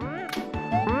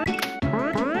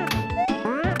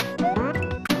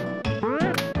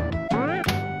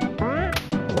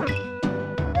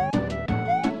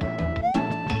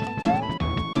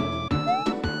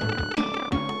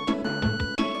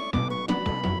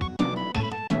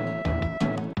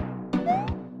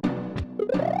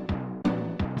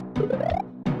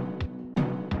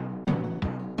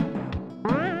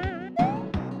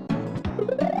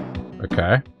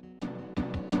 Okay.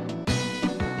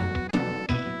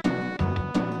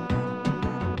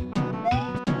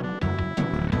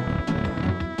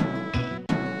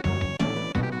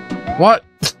 What?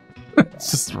 It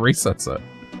just resets it.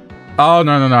 Oh,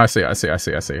 no, I see.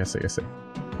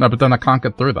 No, but then I can't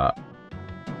get through that.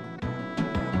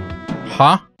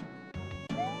 Huh?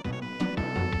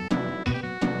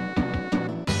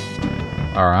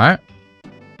 Alright.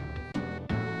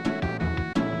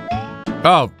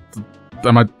 Oh,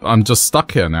 I'm just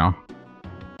stuck here now.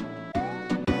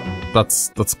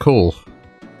 That's cool.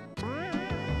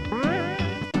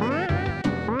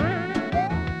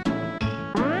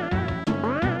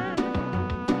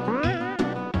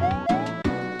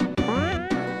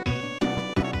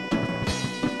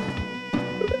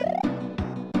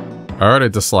 I already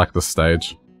dislike this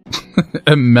stage.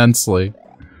 Immensely.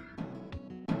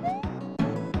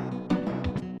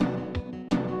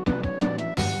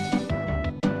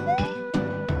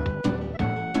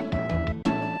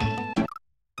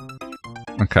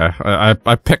 Okay,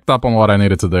 I picked up on what I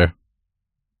needed to do.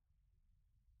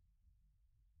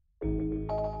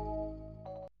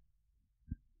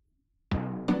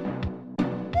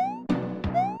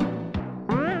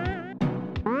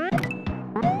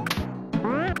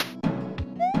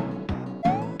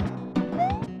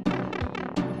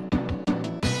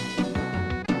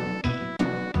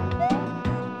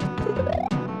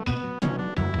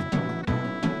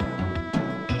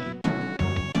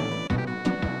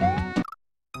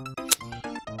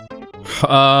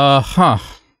 Huh.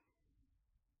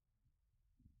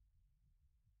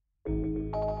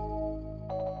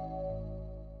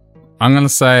 I'm gonna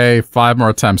say 5 more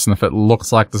attempts, and if it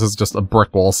looks like this is just a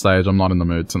brick wall stage, I'm not in the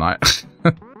mood tonight.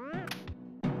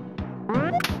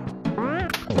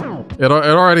 It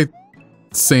already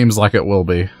seems like it will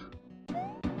be.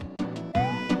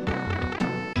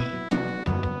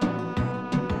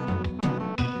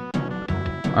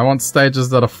 I want stages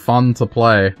that are fun to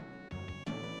play.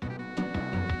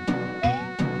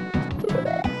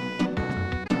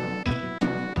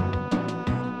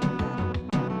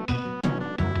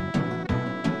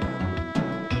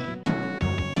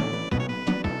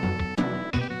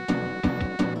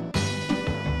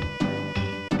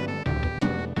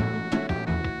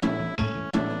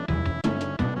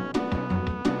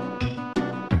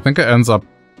 I think it ends up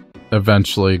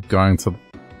eventually going to... Wait,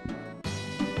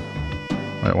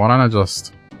 why don't I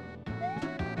just...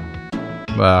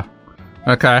 There.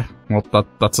 Okay, well,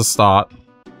 that's a start.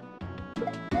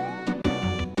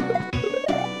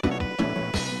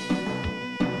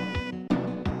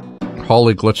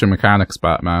 Holy glitchy mechanics,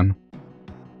 Batman.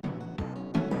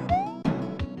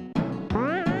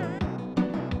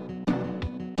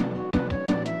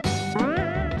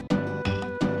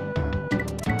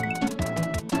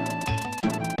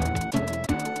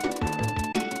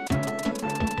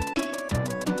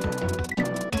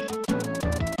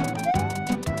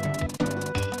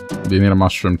 You need a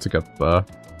mushroom to get there.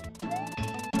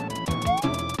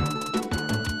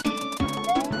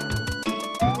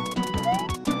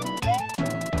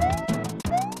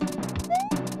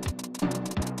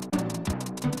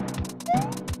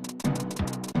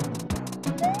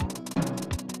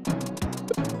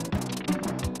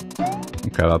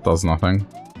 Okay, that does nothing.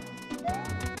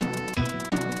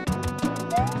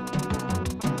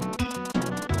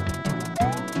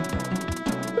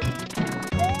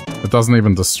 It doesn't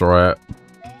even destroy it.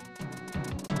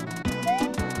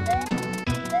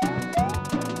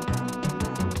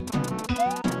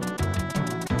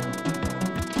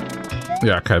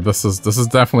 Yeah, okay, this is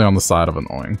definitely on the side of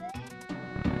annoying.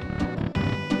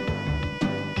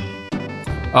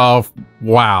 Oh,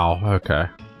 wow, okay.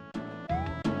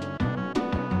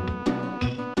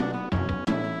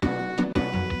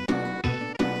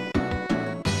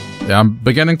 Yeah, I'm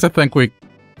beginning to think we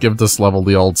give this level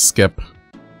the old skip.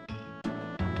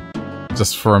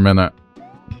 Just for a minute.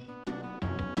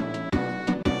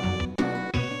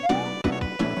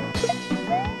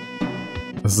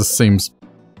 This seems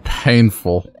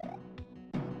painful.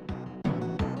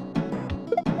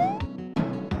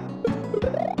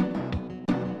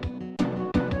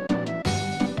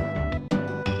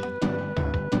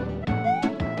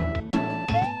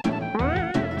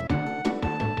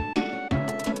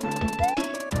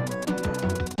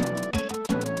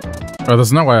 Oh,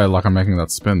 there's no way I'm making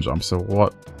that spin jump, so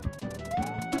what?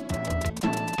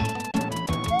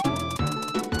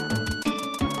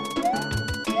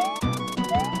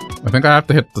 I think I have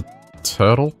to hit the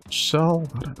turtle shell?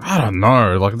 I don't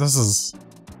know, like this is...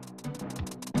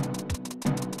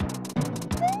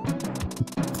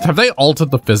 Have they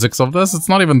altered the physics of this? It's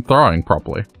not even throwing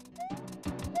properly.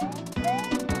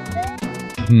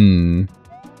 Oh,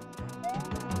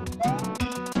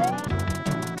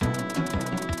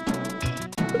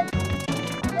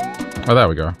 there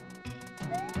we go.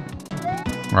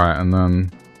 Right, and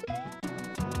then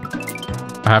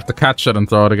I have to catch it and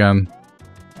throw it again.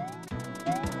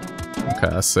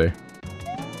 Okay, let's see.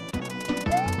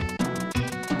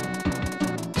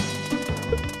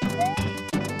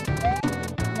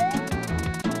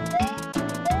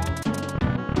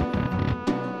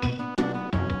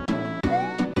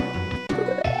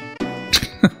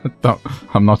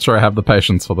 I'm not sure I have the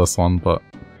patience for this one, but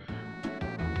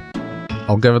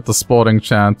I'll give it the sporting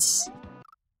chance.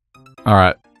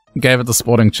 Alright. Gave it the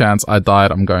sporting chance. I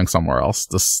died. I'm going somewhere else.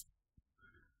 This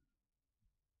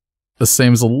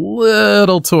seems a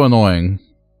little too annoying.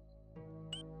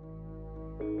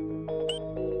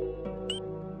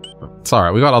 It's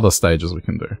alright. We got other stages we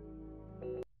can do.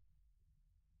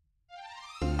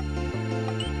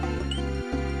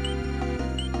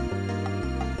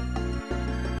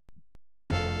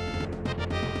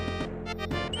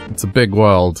 It's a big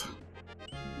world.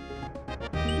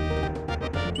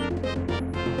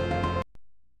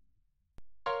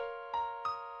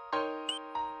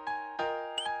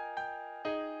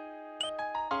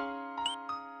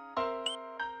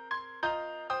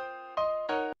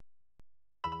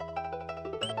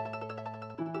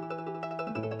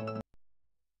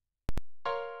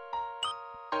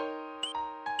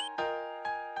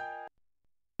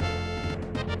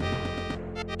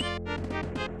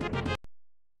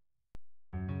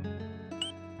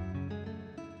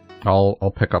 I'll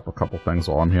pick up a couple things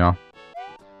while I'm here.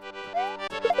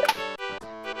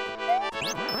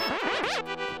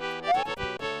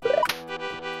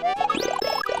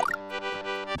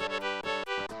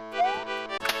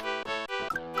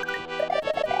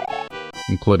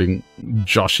 Including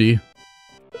Joshi.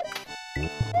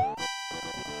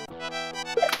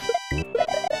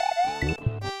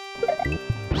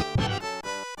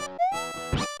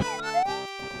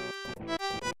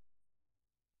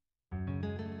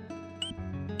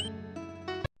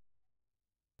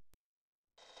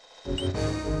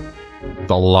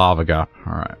 The lava gap.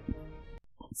 Alright.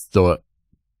 Let's do it.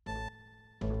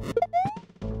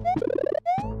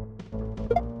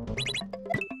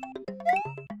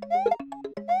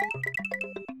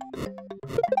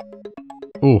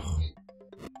 Oof.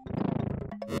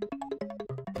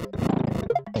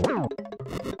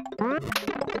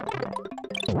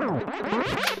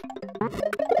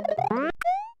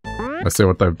 Let's see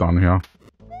what they've done here.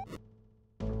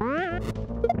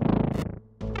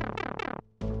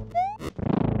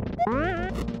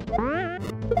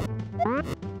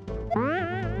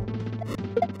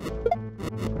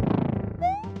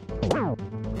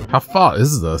 How far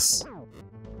is this?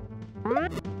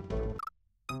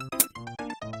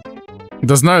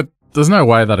 There's no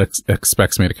way that it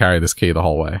expects me to carry this key the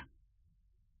whole way.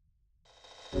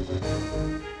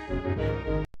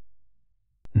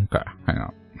 Okay, hang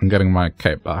on. I'm getting my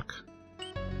cape back.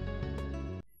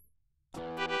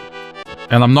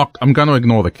 And I'm gonna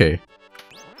ignore the key.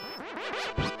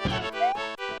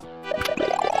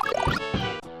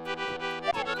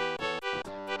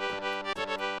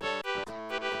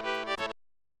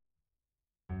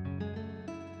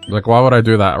 Like, why would I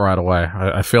do that right away?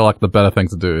 I feel like the better thing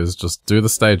to do is just do the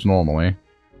stage normally.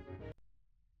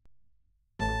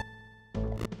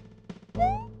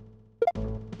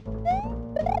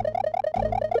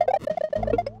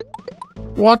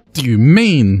 What do you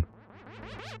mean?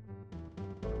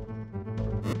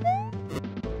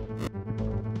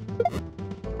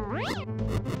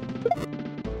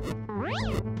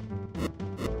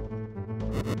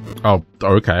 Oh,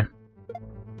 okay.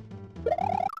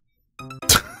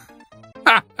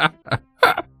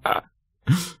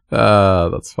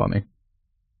 That's funny.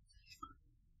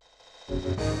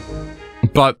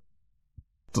 But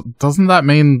doesn't that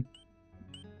mean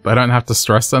I don't have to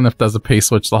stress then if there's a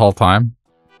P-switch the whole time?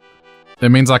 It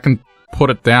means I can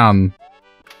put it down.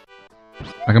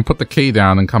 I can put the key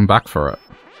down and come back for it.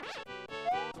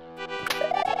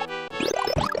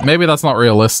 Maybe that's not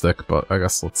realistic, but I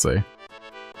guess let's see.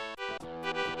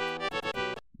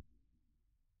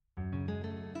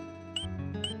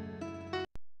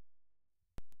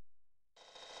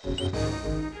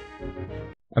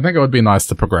 I think it would be nice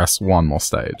to progress one more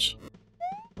stage.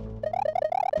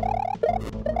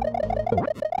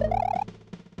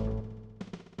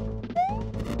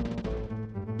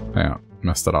 Yeah,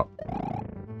 messed it up.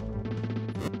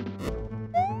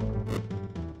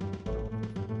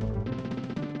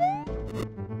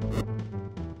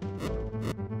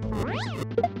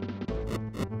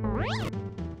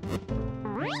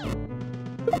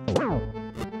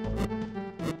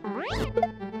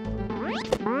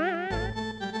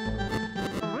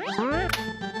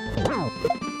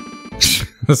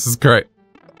 This is great.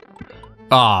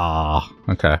 Ah,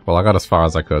 okay. Well, I got as far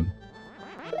as I could.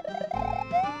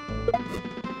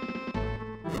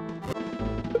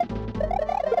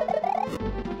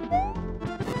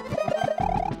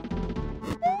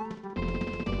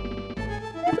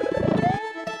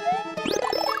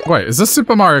 Wait, is this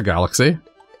Super Mario Galaxy?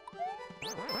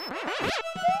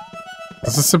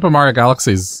 This is Super Mario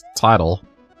Galaxy's title.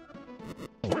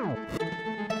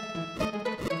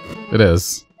 It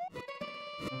is.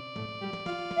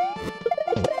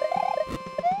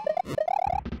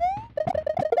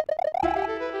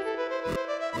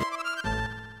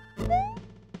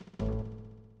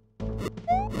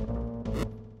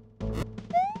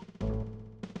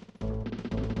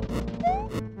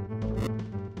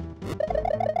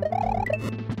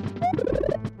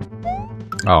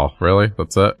 Oh, really?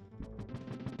 That's it?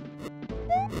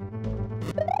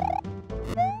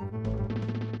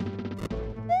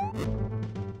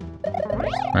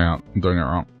 Hang on, I'm doing it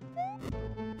wrong.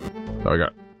 There we go.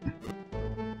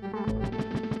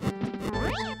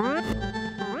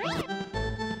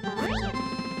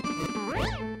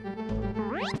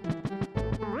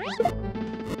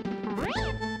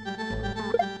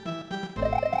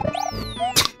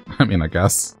 I mean, I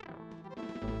guess.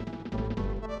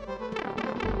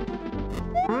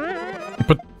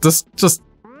 But this just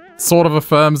sort of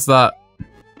affirms that...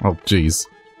 Oh, jeez.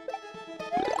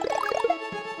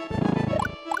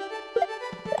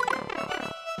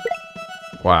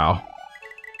 Wow.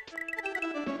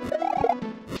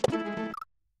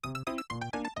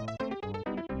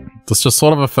 This just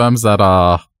sort of affirms that,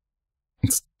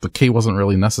 the key wasn't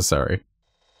really necessary.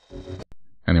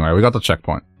 Anyway, we got the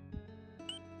checkpoint.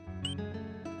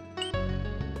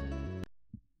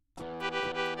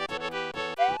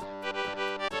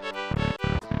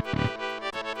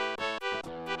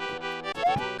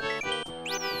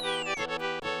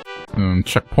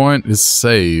 Checkpoint is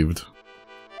saved.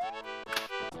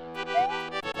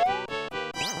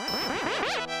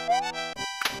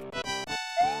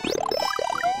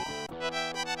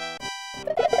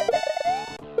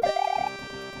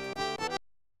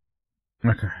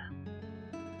 Okay.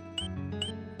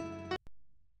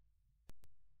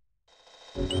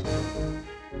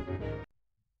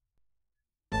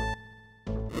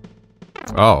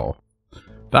 Oh.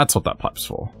 That's what that pipe's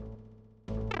for.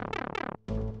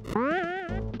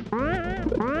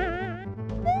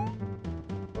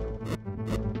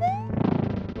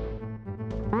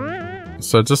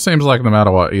 So it just seems like no matter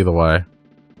what, either way.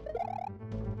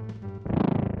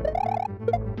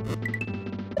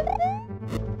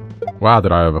 Wow,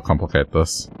 did I overcomplicate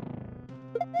this?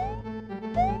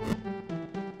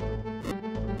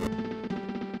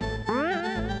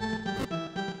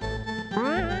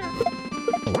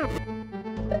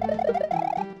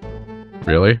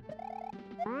 Really?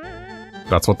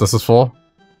 That's what this is for?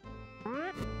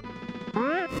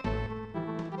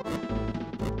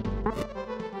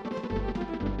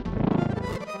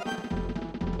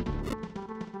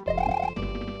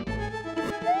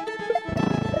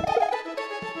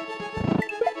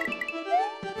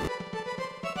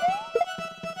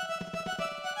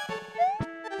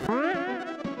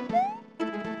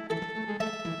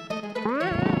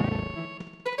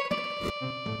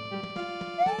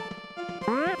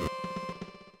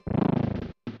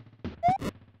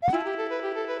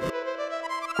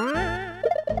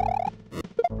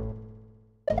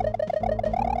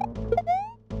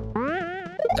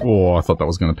 Oh, I thought that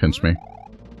was going to pinch me.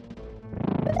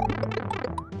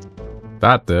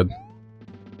 That did.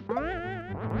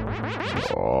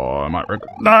 Oh, I might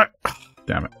regret. No!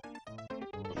 Damn it.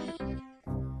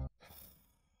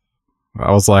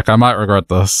 I was like, I might regret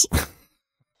this.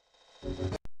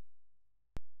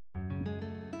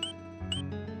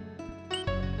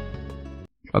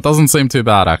 That doesn't seem too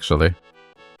bad, actually.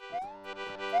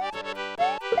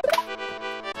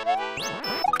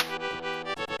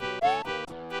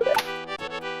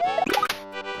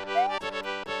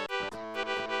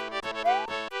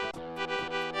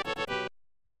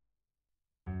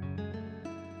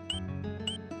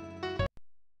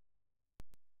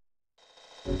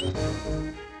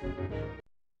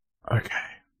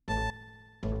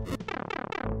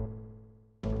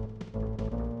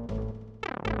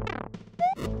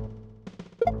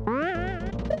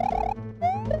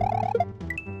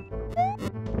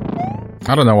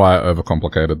 I don't know why I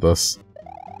overcomplicated this.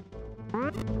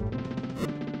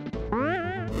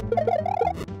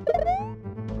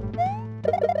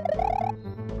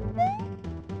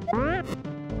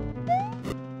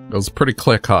 It was pretty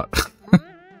clear cut.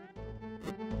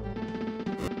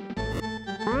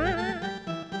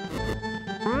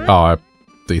 Oh, I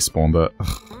despawned it.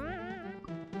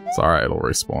 It's alright, it'll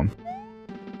respawn.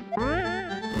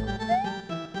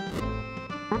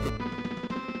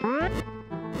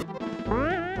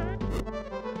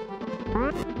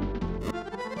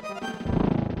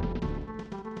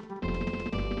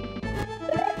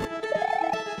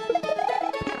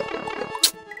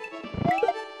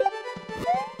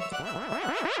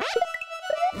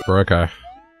 We're okay.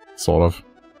 Sort of.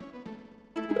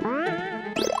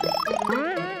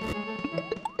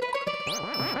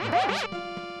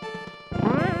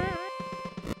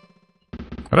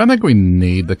 I don't think we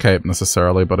need the cape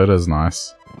necessarily, but it is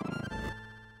nice.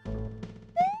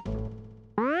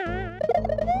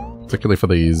 Particularly for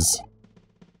these.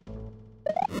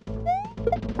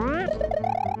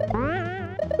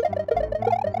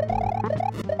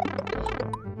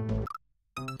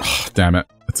 Oh, damn it.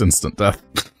 It's instant death.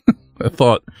 I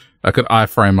thought I could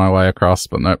iframe my way across,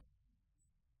 but nope.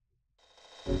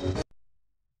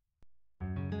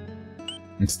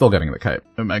 I'm still getting the cape.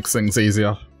 It makes things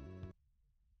easier.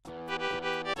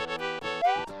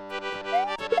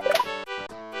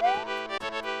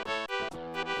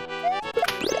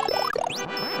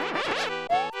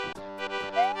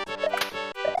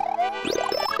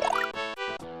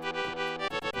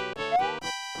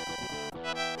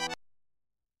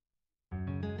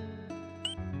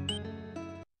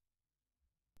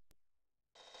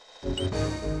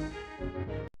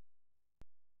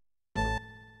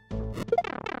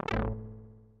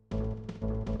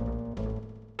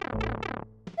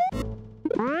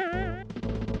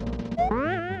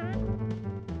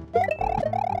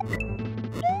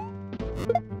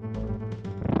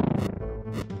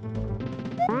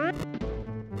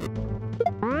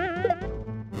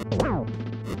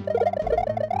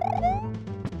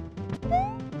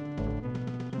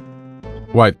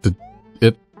 Wait, did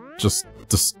it just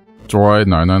destroy?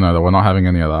 No, we're not having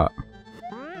any of that.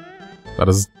 That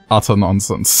is utter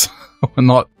nonsense. We're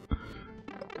not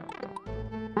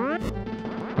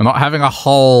having a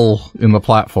hole in the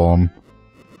platform.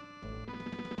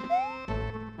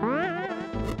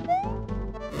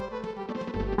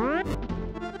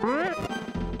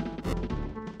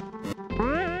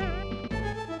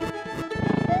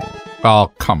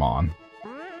 Oh, come on.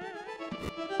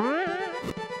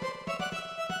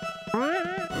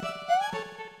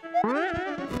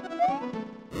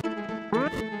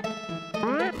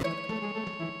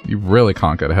 You really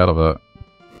can't get ahead of it.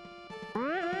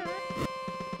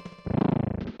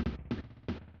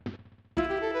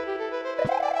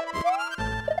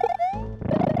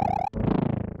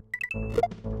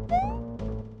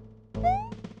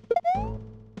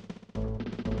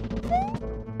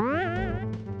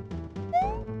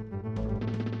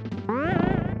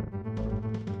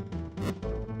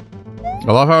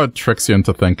 I love how it tricks you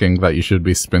into thinking that you should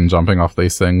be spin jumping off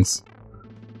these things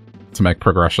to make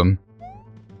progression.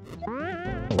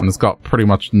 And it's got pretty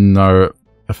much no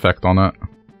effect on it.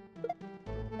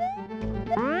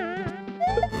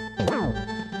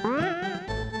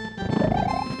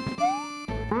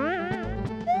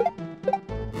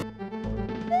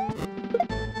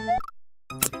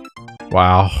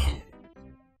 Wow.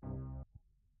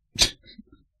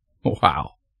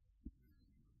 Wow.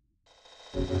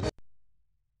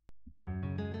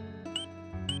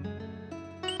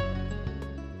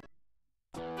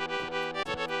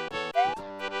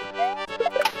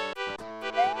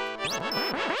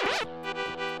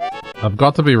 I've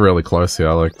got to be really close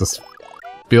here, like, this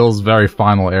feels very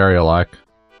final area-like.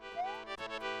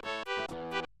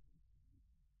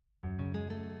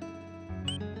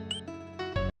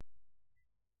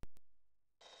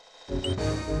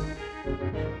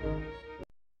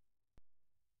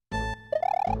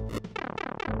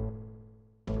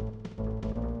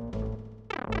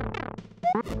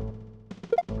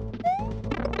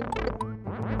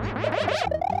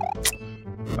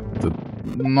 That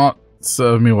did not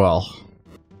serve me well.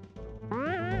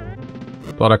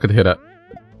 Thought I could hit it.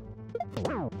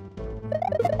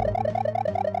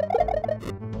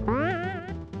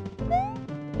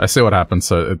 I see what happens,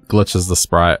 so it glitches the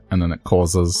sprite and then it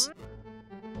causes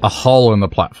a hole in the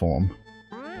platform.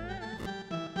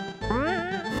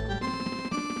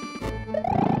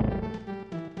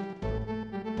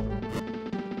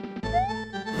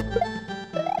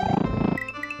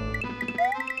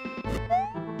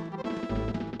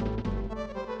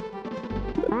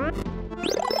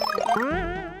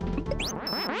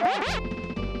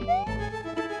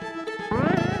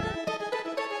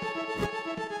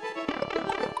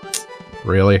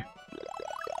 Really?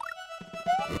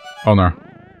 Oh no.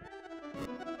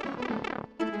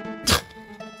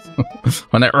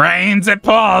 When it rains, it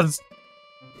pours!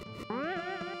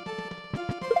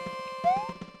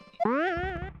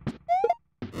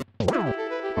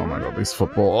 these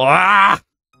football. Ah!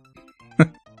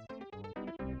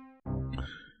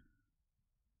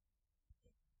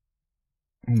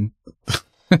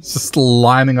 It's just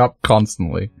lining up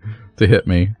constantly to hit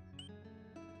me.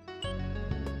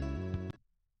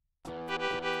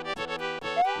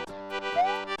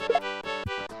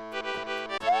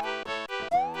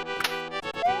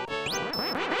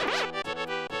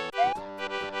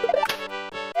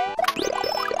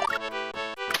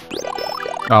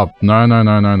 Oh, no, no,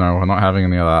 no, no, no. We're not having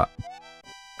any of that.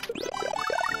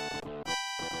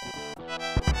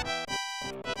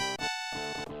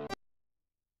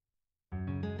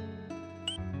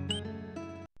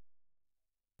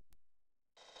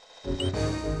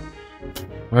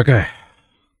 Okay.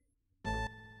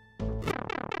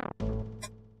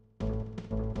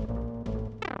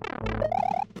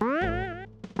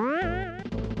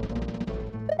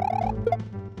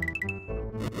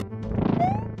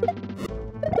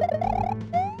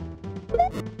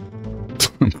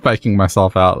 I'm faking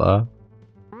myself out there.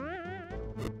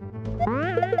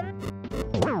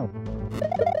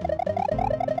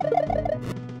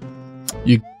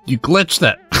 You glitched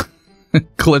it.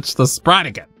 Glitched the sprite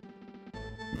again.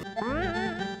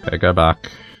 Okay, go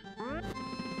back.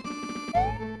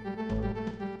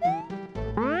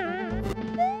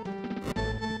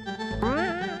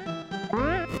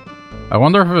 I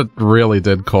wonder if it really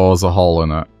did cause a hole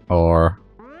in it, or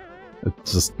it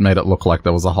just made it look like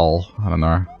there was a hole. I don't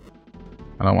know.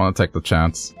 I don't want to take the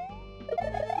chance.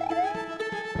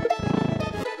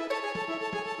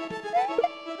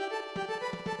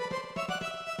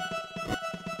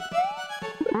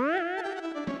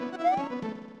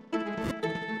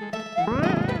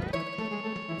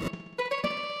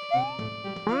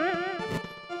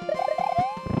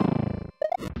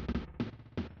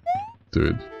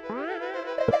 Dude.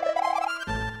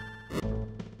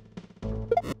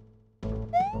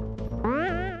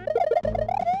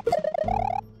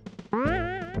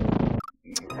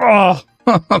 Oh,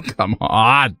 come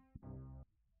on.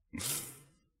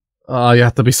 Oh, you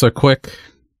have to be so quick.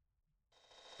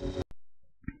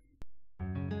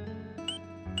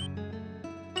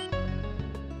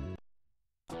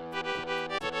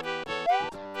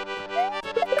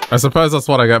 I suppose that's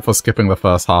what I get for skipping the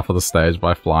first half of the stage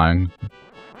by flying.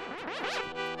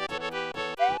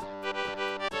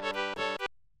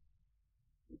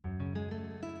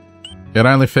 It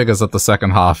only figures that the second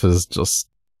half is just...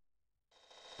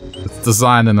 it's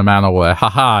designed in a manner where,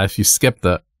 haha, if you skipped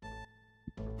it,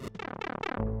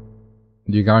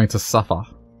 you're going to suffer.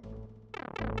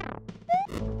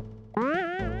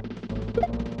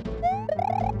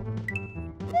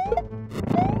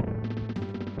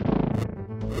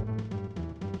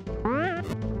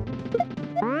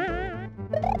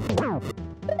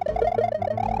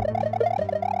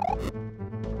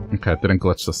 Okay, it didn't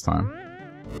glitch this time.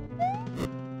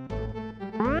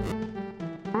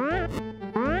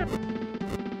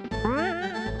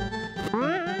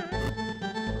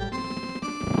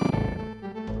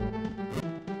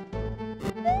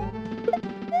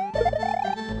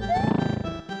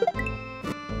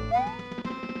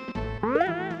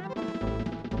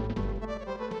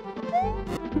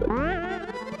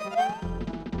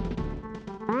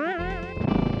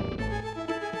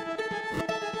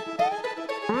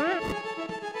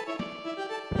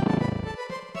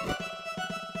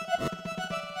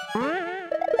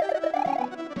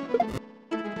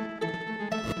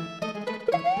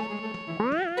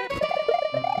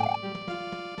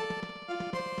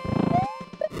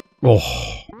 Oh.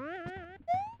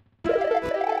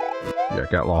 Yeah,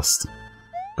 get lost.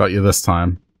 Got you this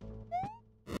time.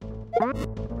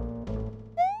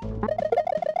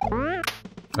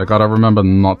 I gotta remember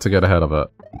not to get ahead of it.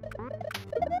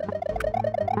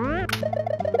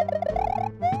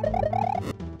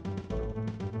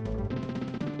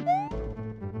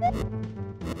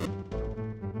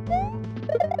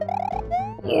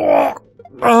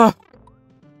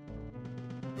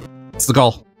 It's the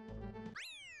goal.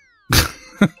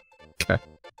 Okay.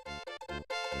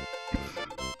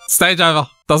 Stage over.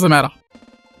 Doesn't matter.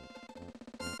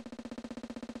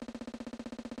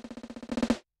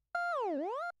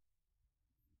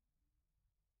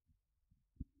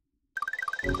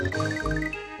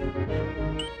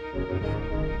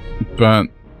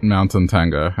 Burnt Mountain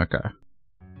Tango. Okay.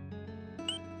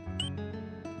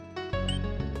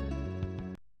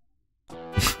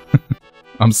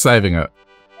 I'm saving it.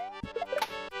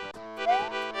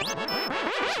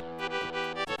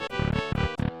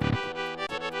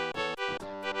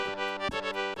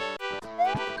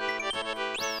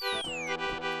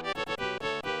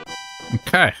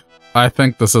 Okay. I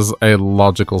think this is a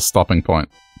logical stopping point.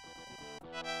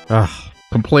 Ugh,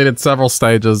 completed several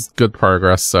stages, good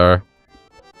progress, so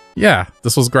yeah,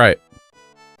 this was great.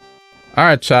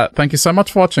 Alright chat, thank you so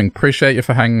much for watching, appreciate you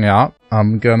for hanging out.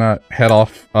 I'm gonna head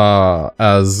off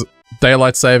as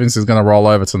daylight savings is gonna roll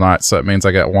over tonight, so it means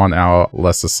I get 1 hour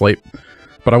less of sleep.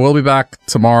 But I will be back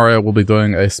tomorrow. We'll be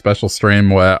doing a special stream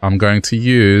where I'm going to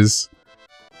use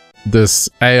this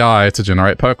AI to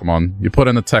generate Pokemon. You put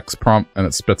in a text prompt and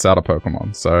it spits out a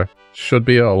Pokemon, so should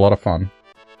be a lot of fun.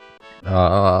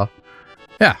 Yeah,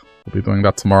 we'll be doing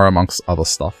that tomorrow amongst other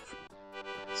stuff.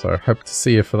 So hope to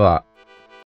see you for that.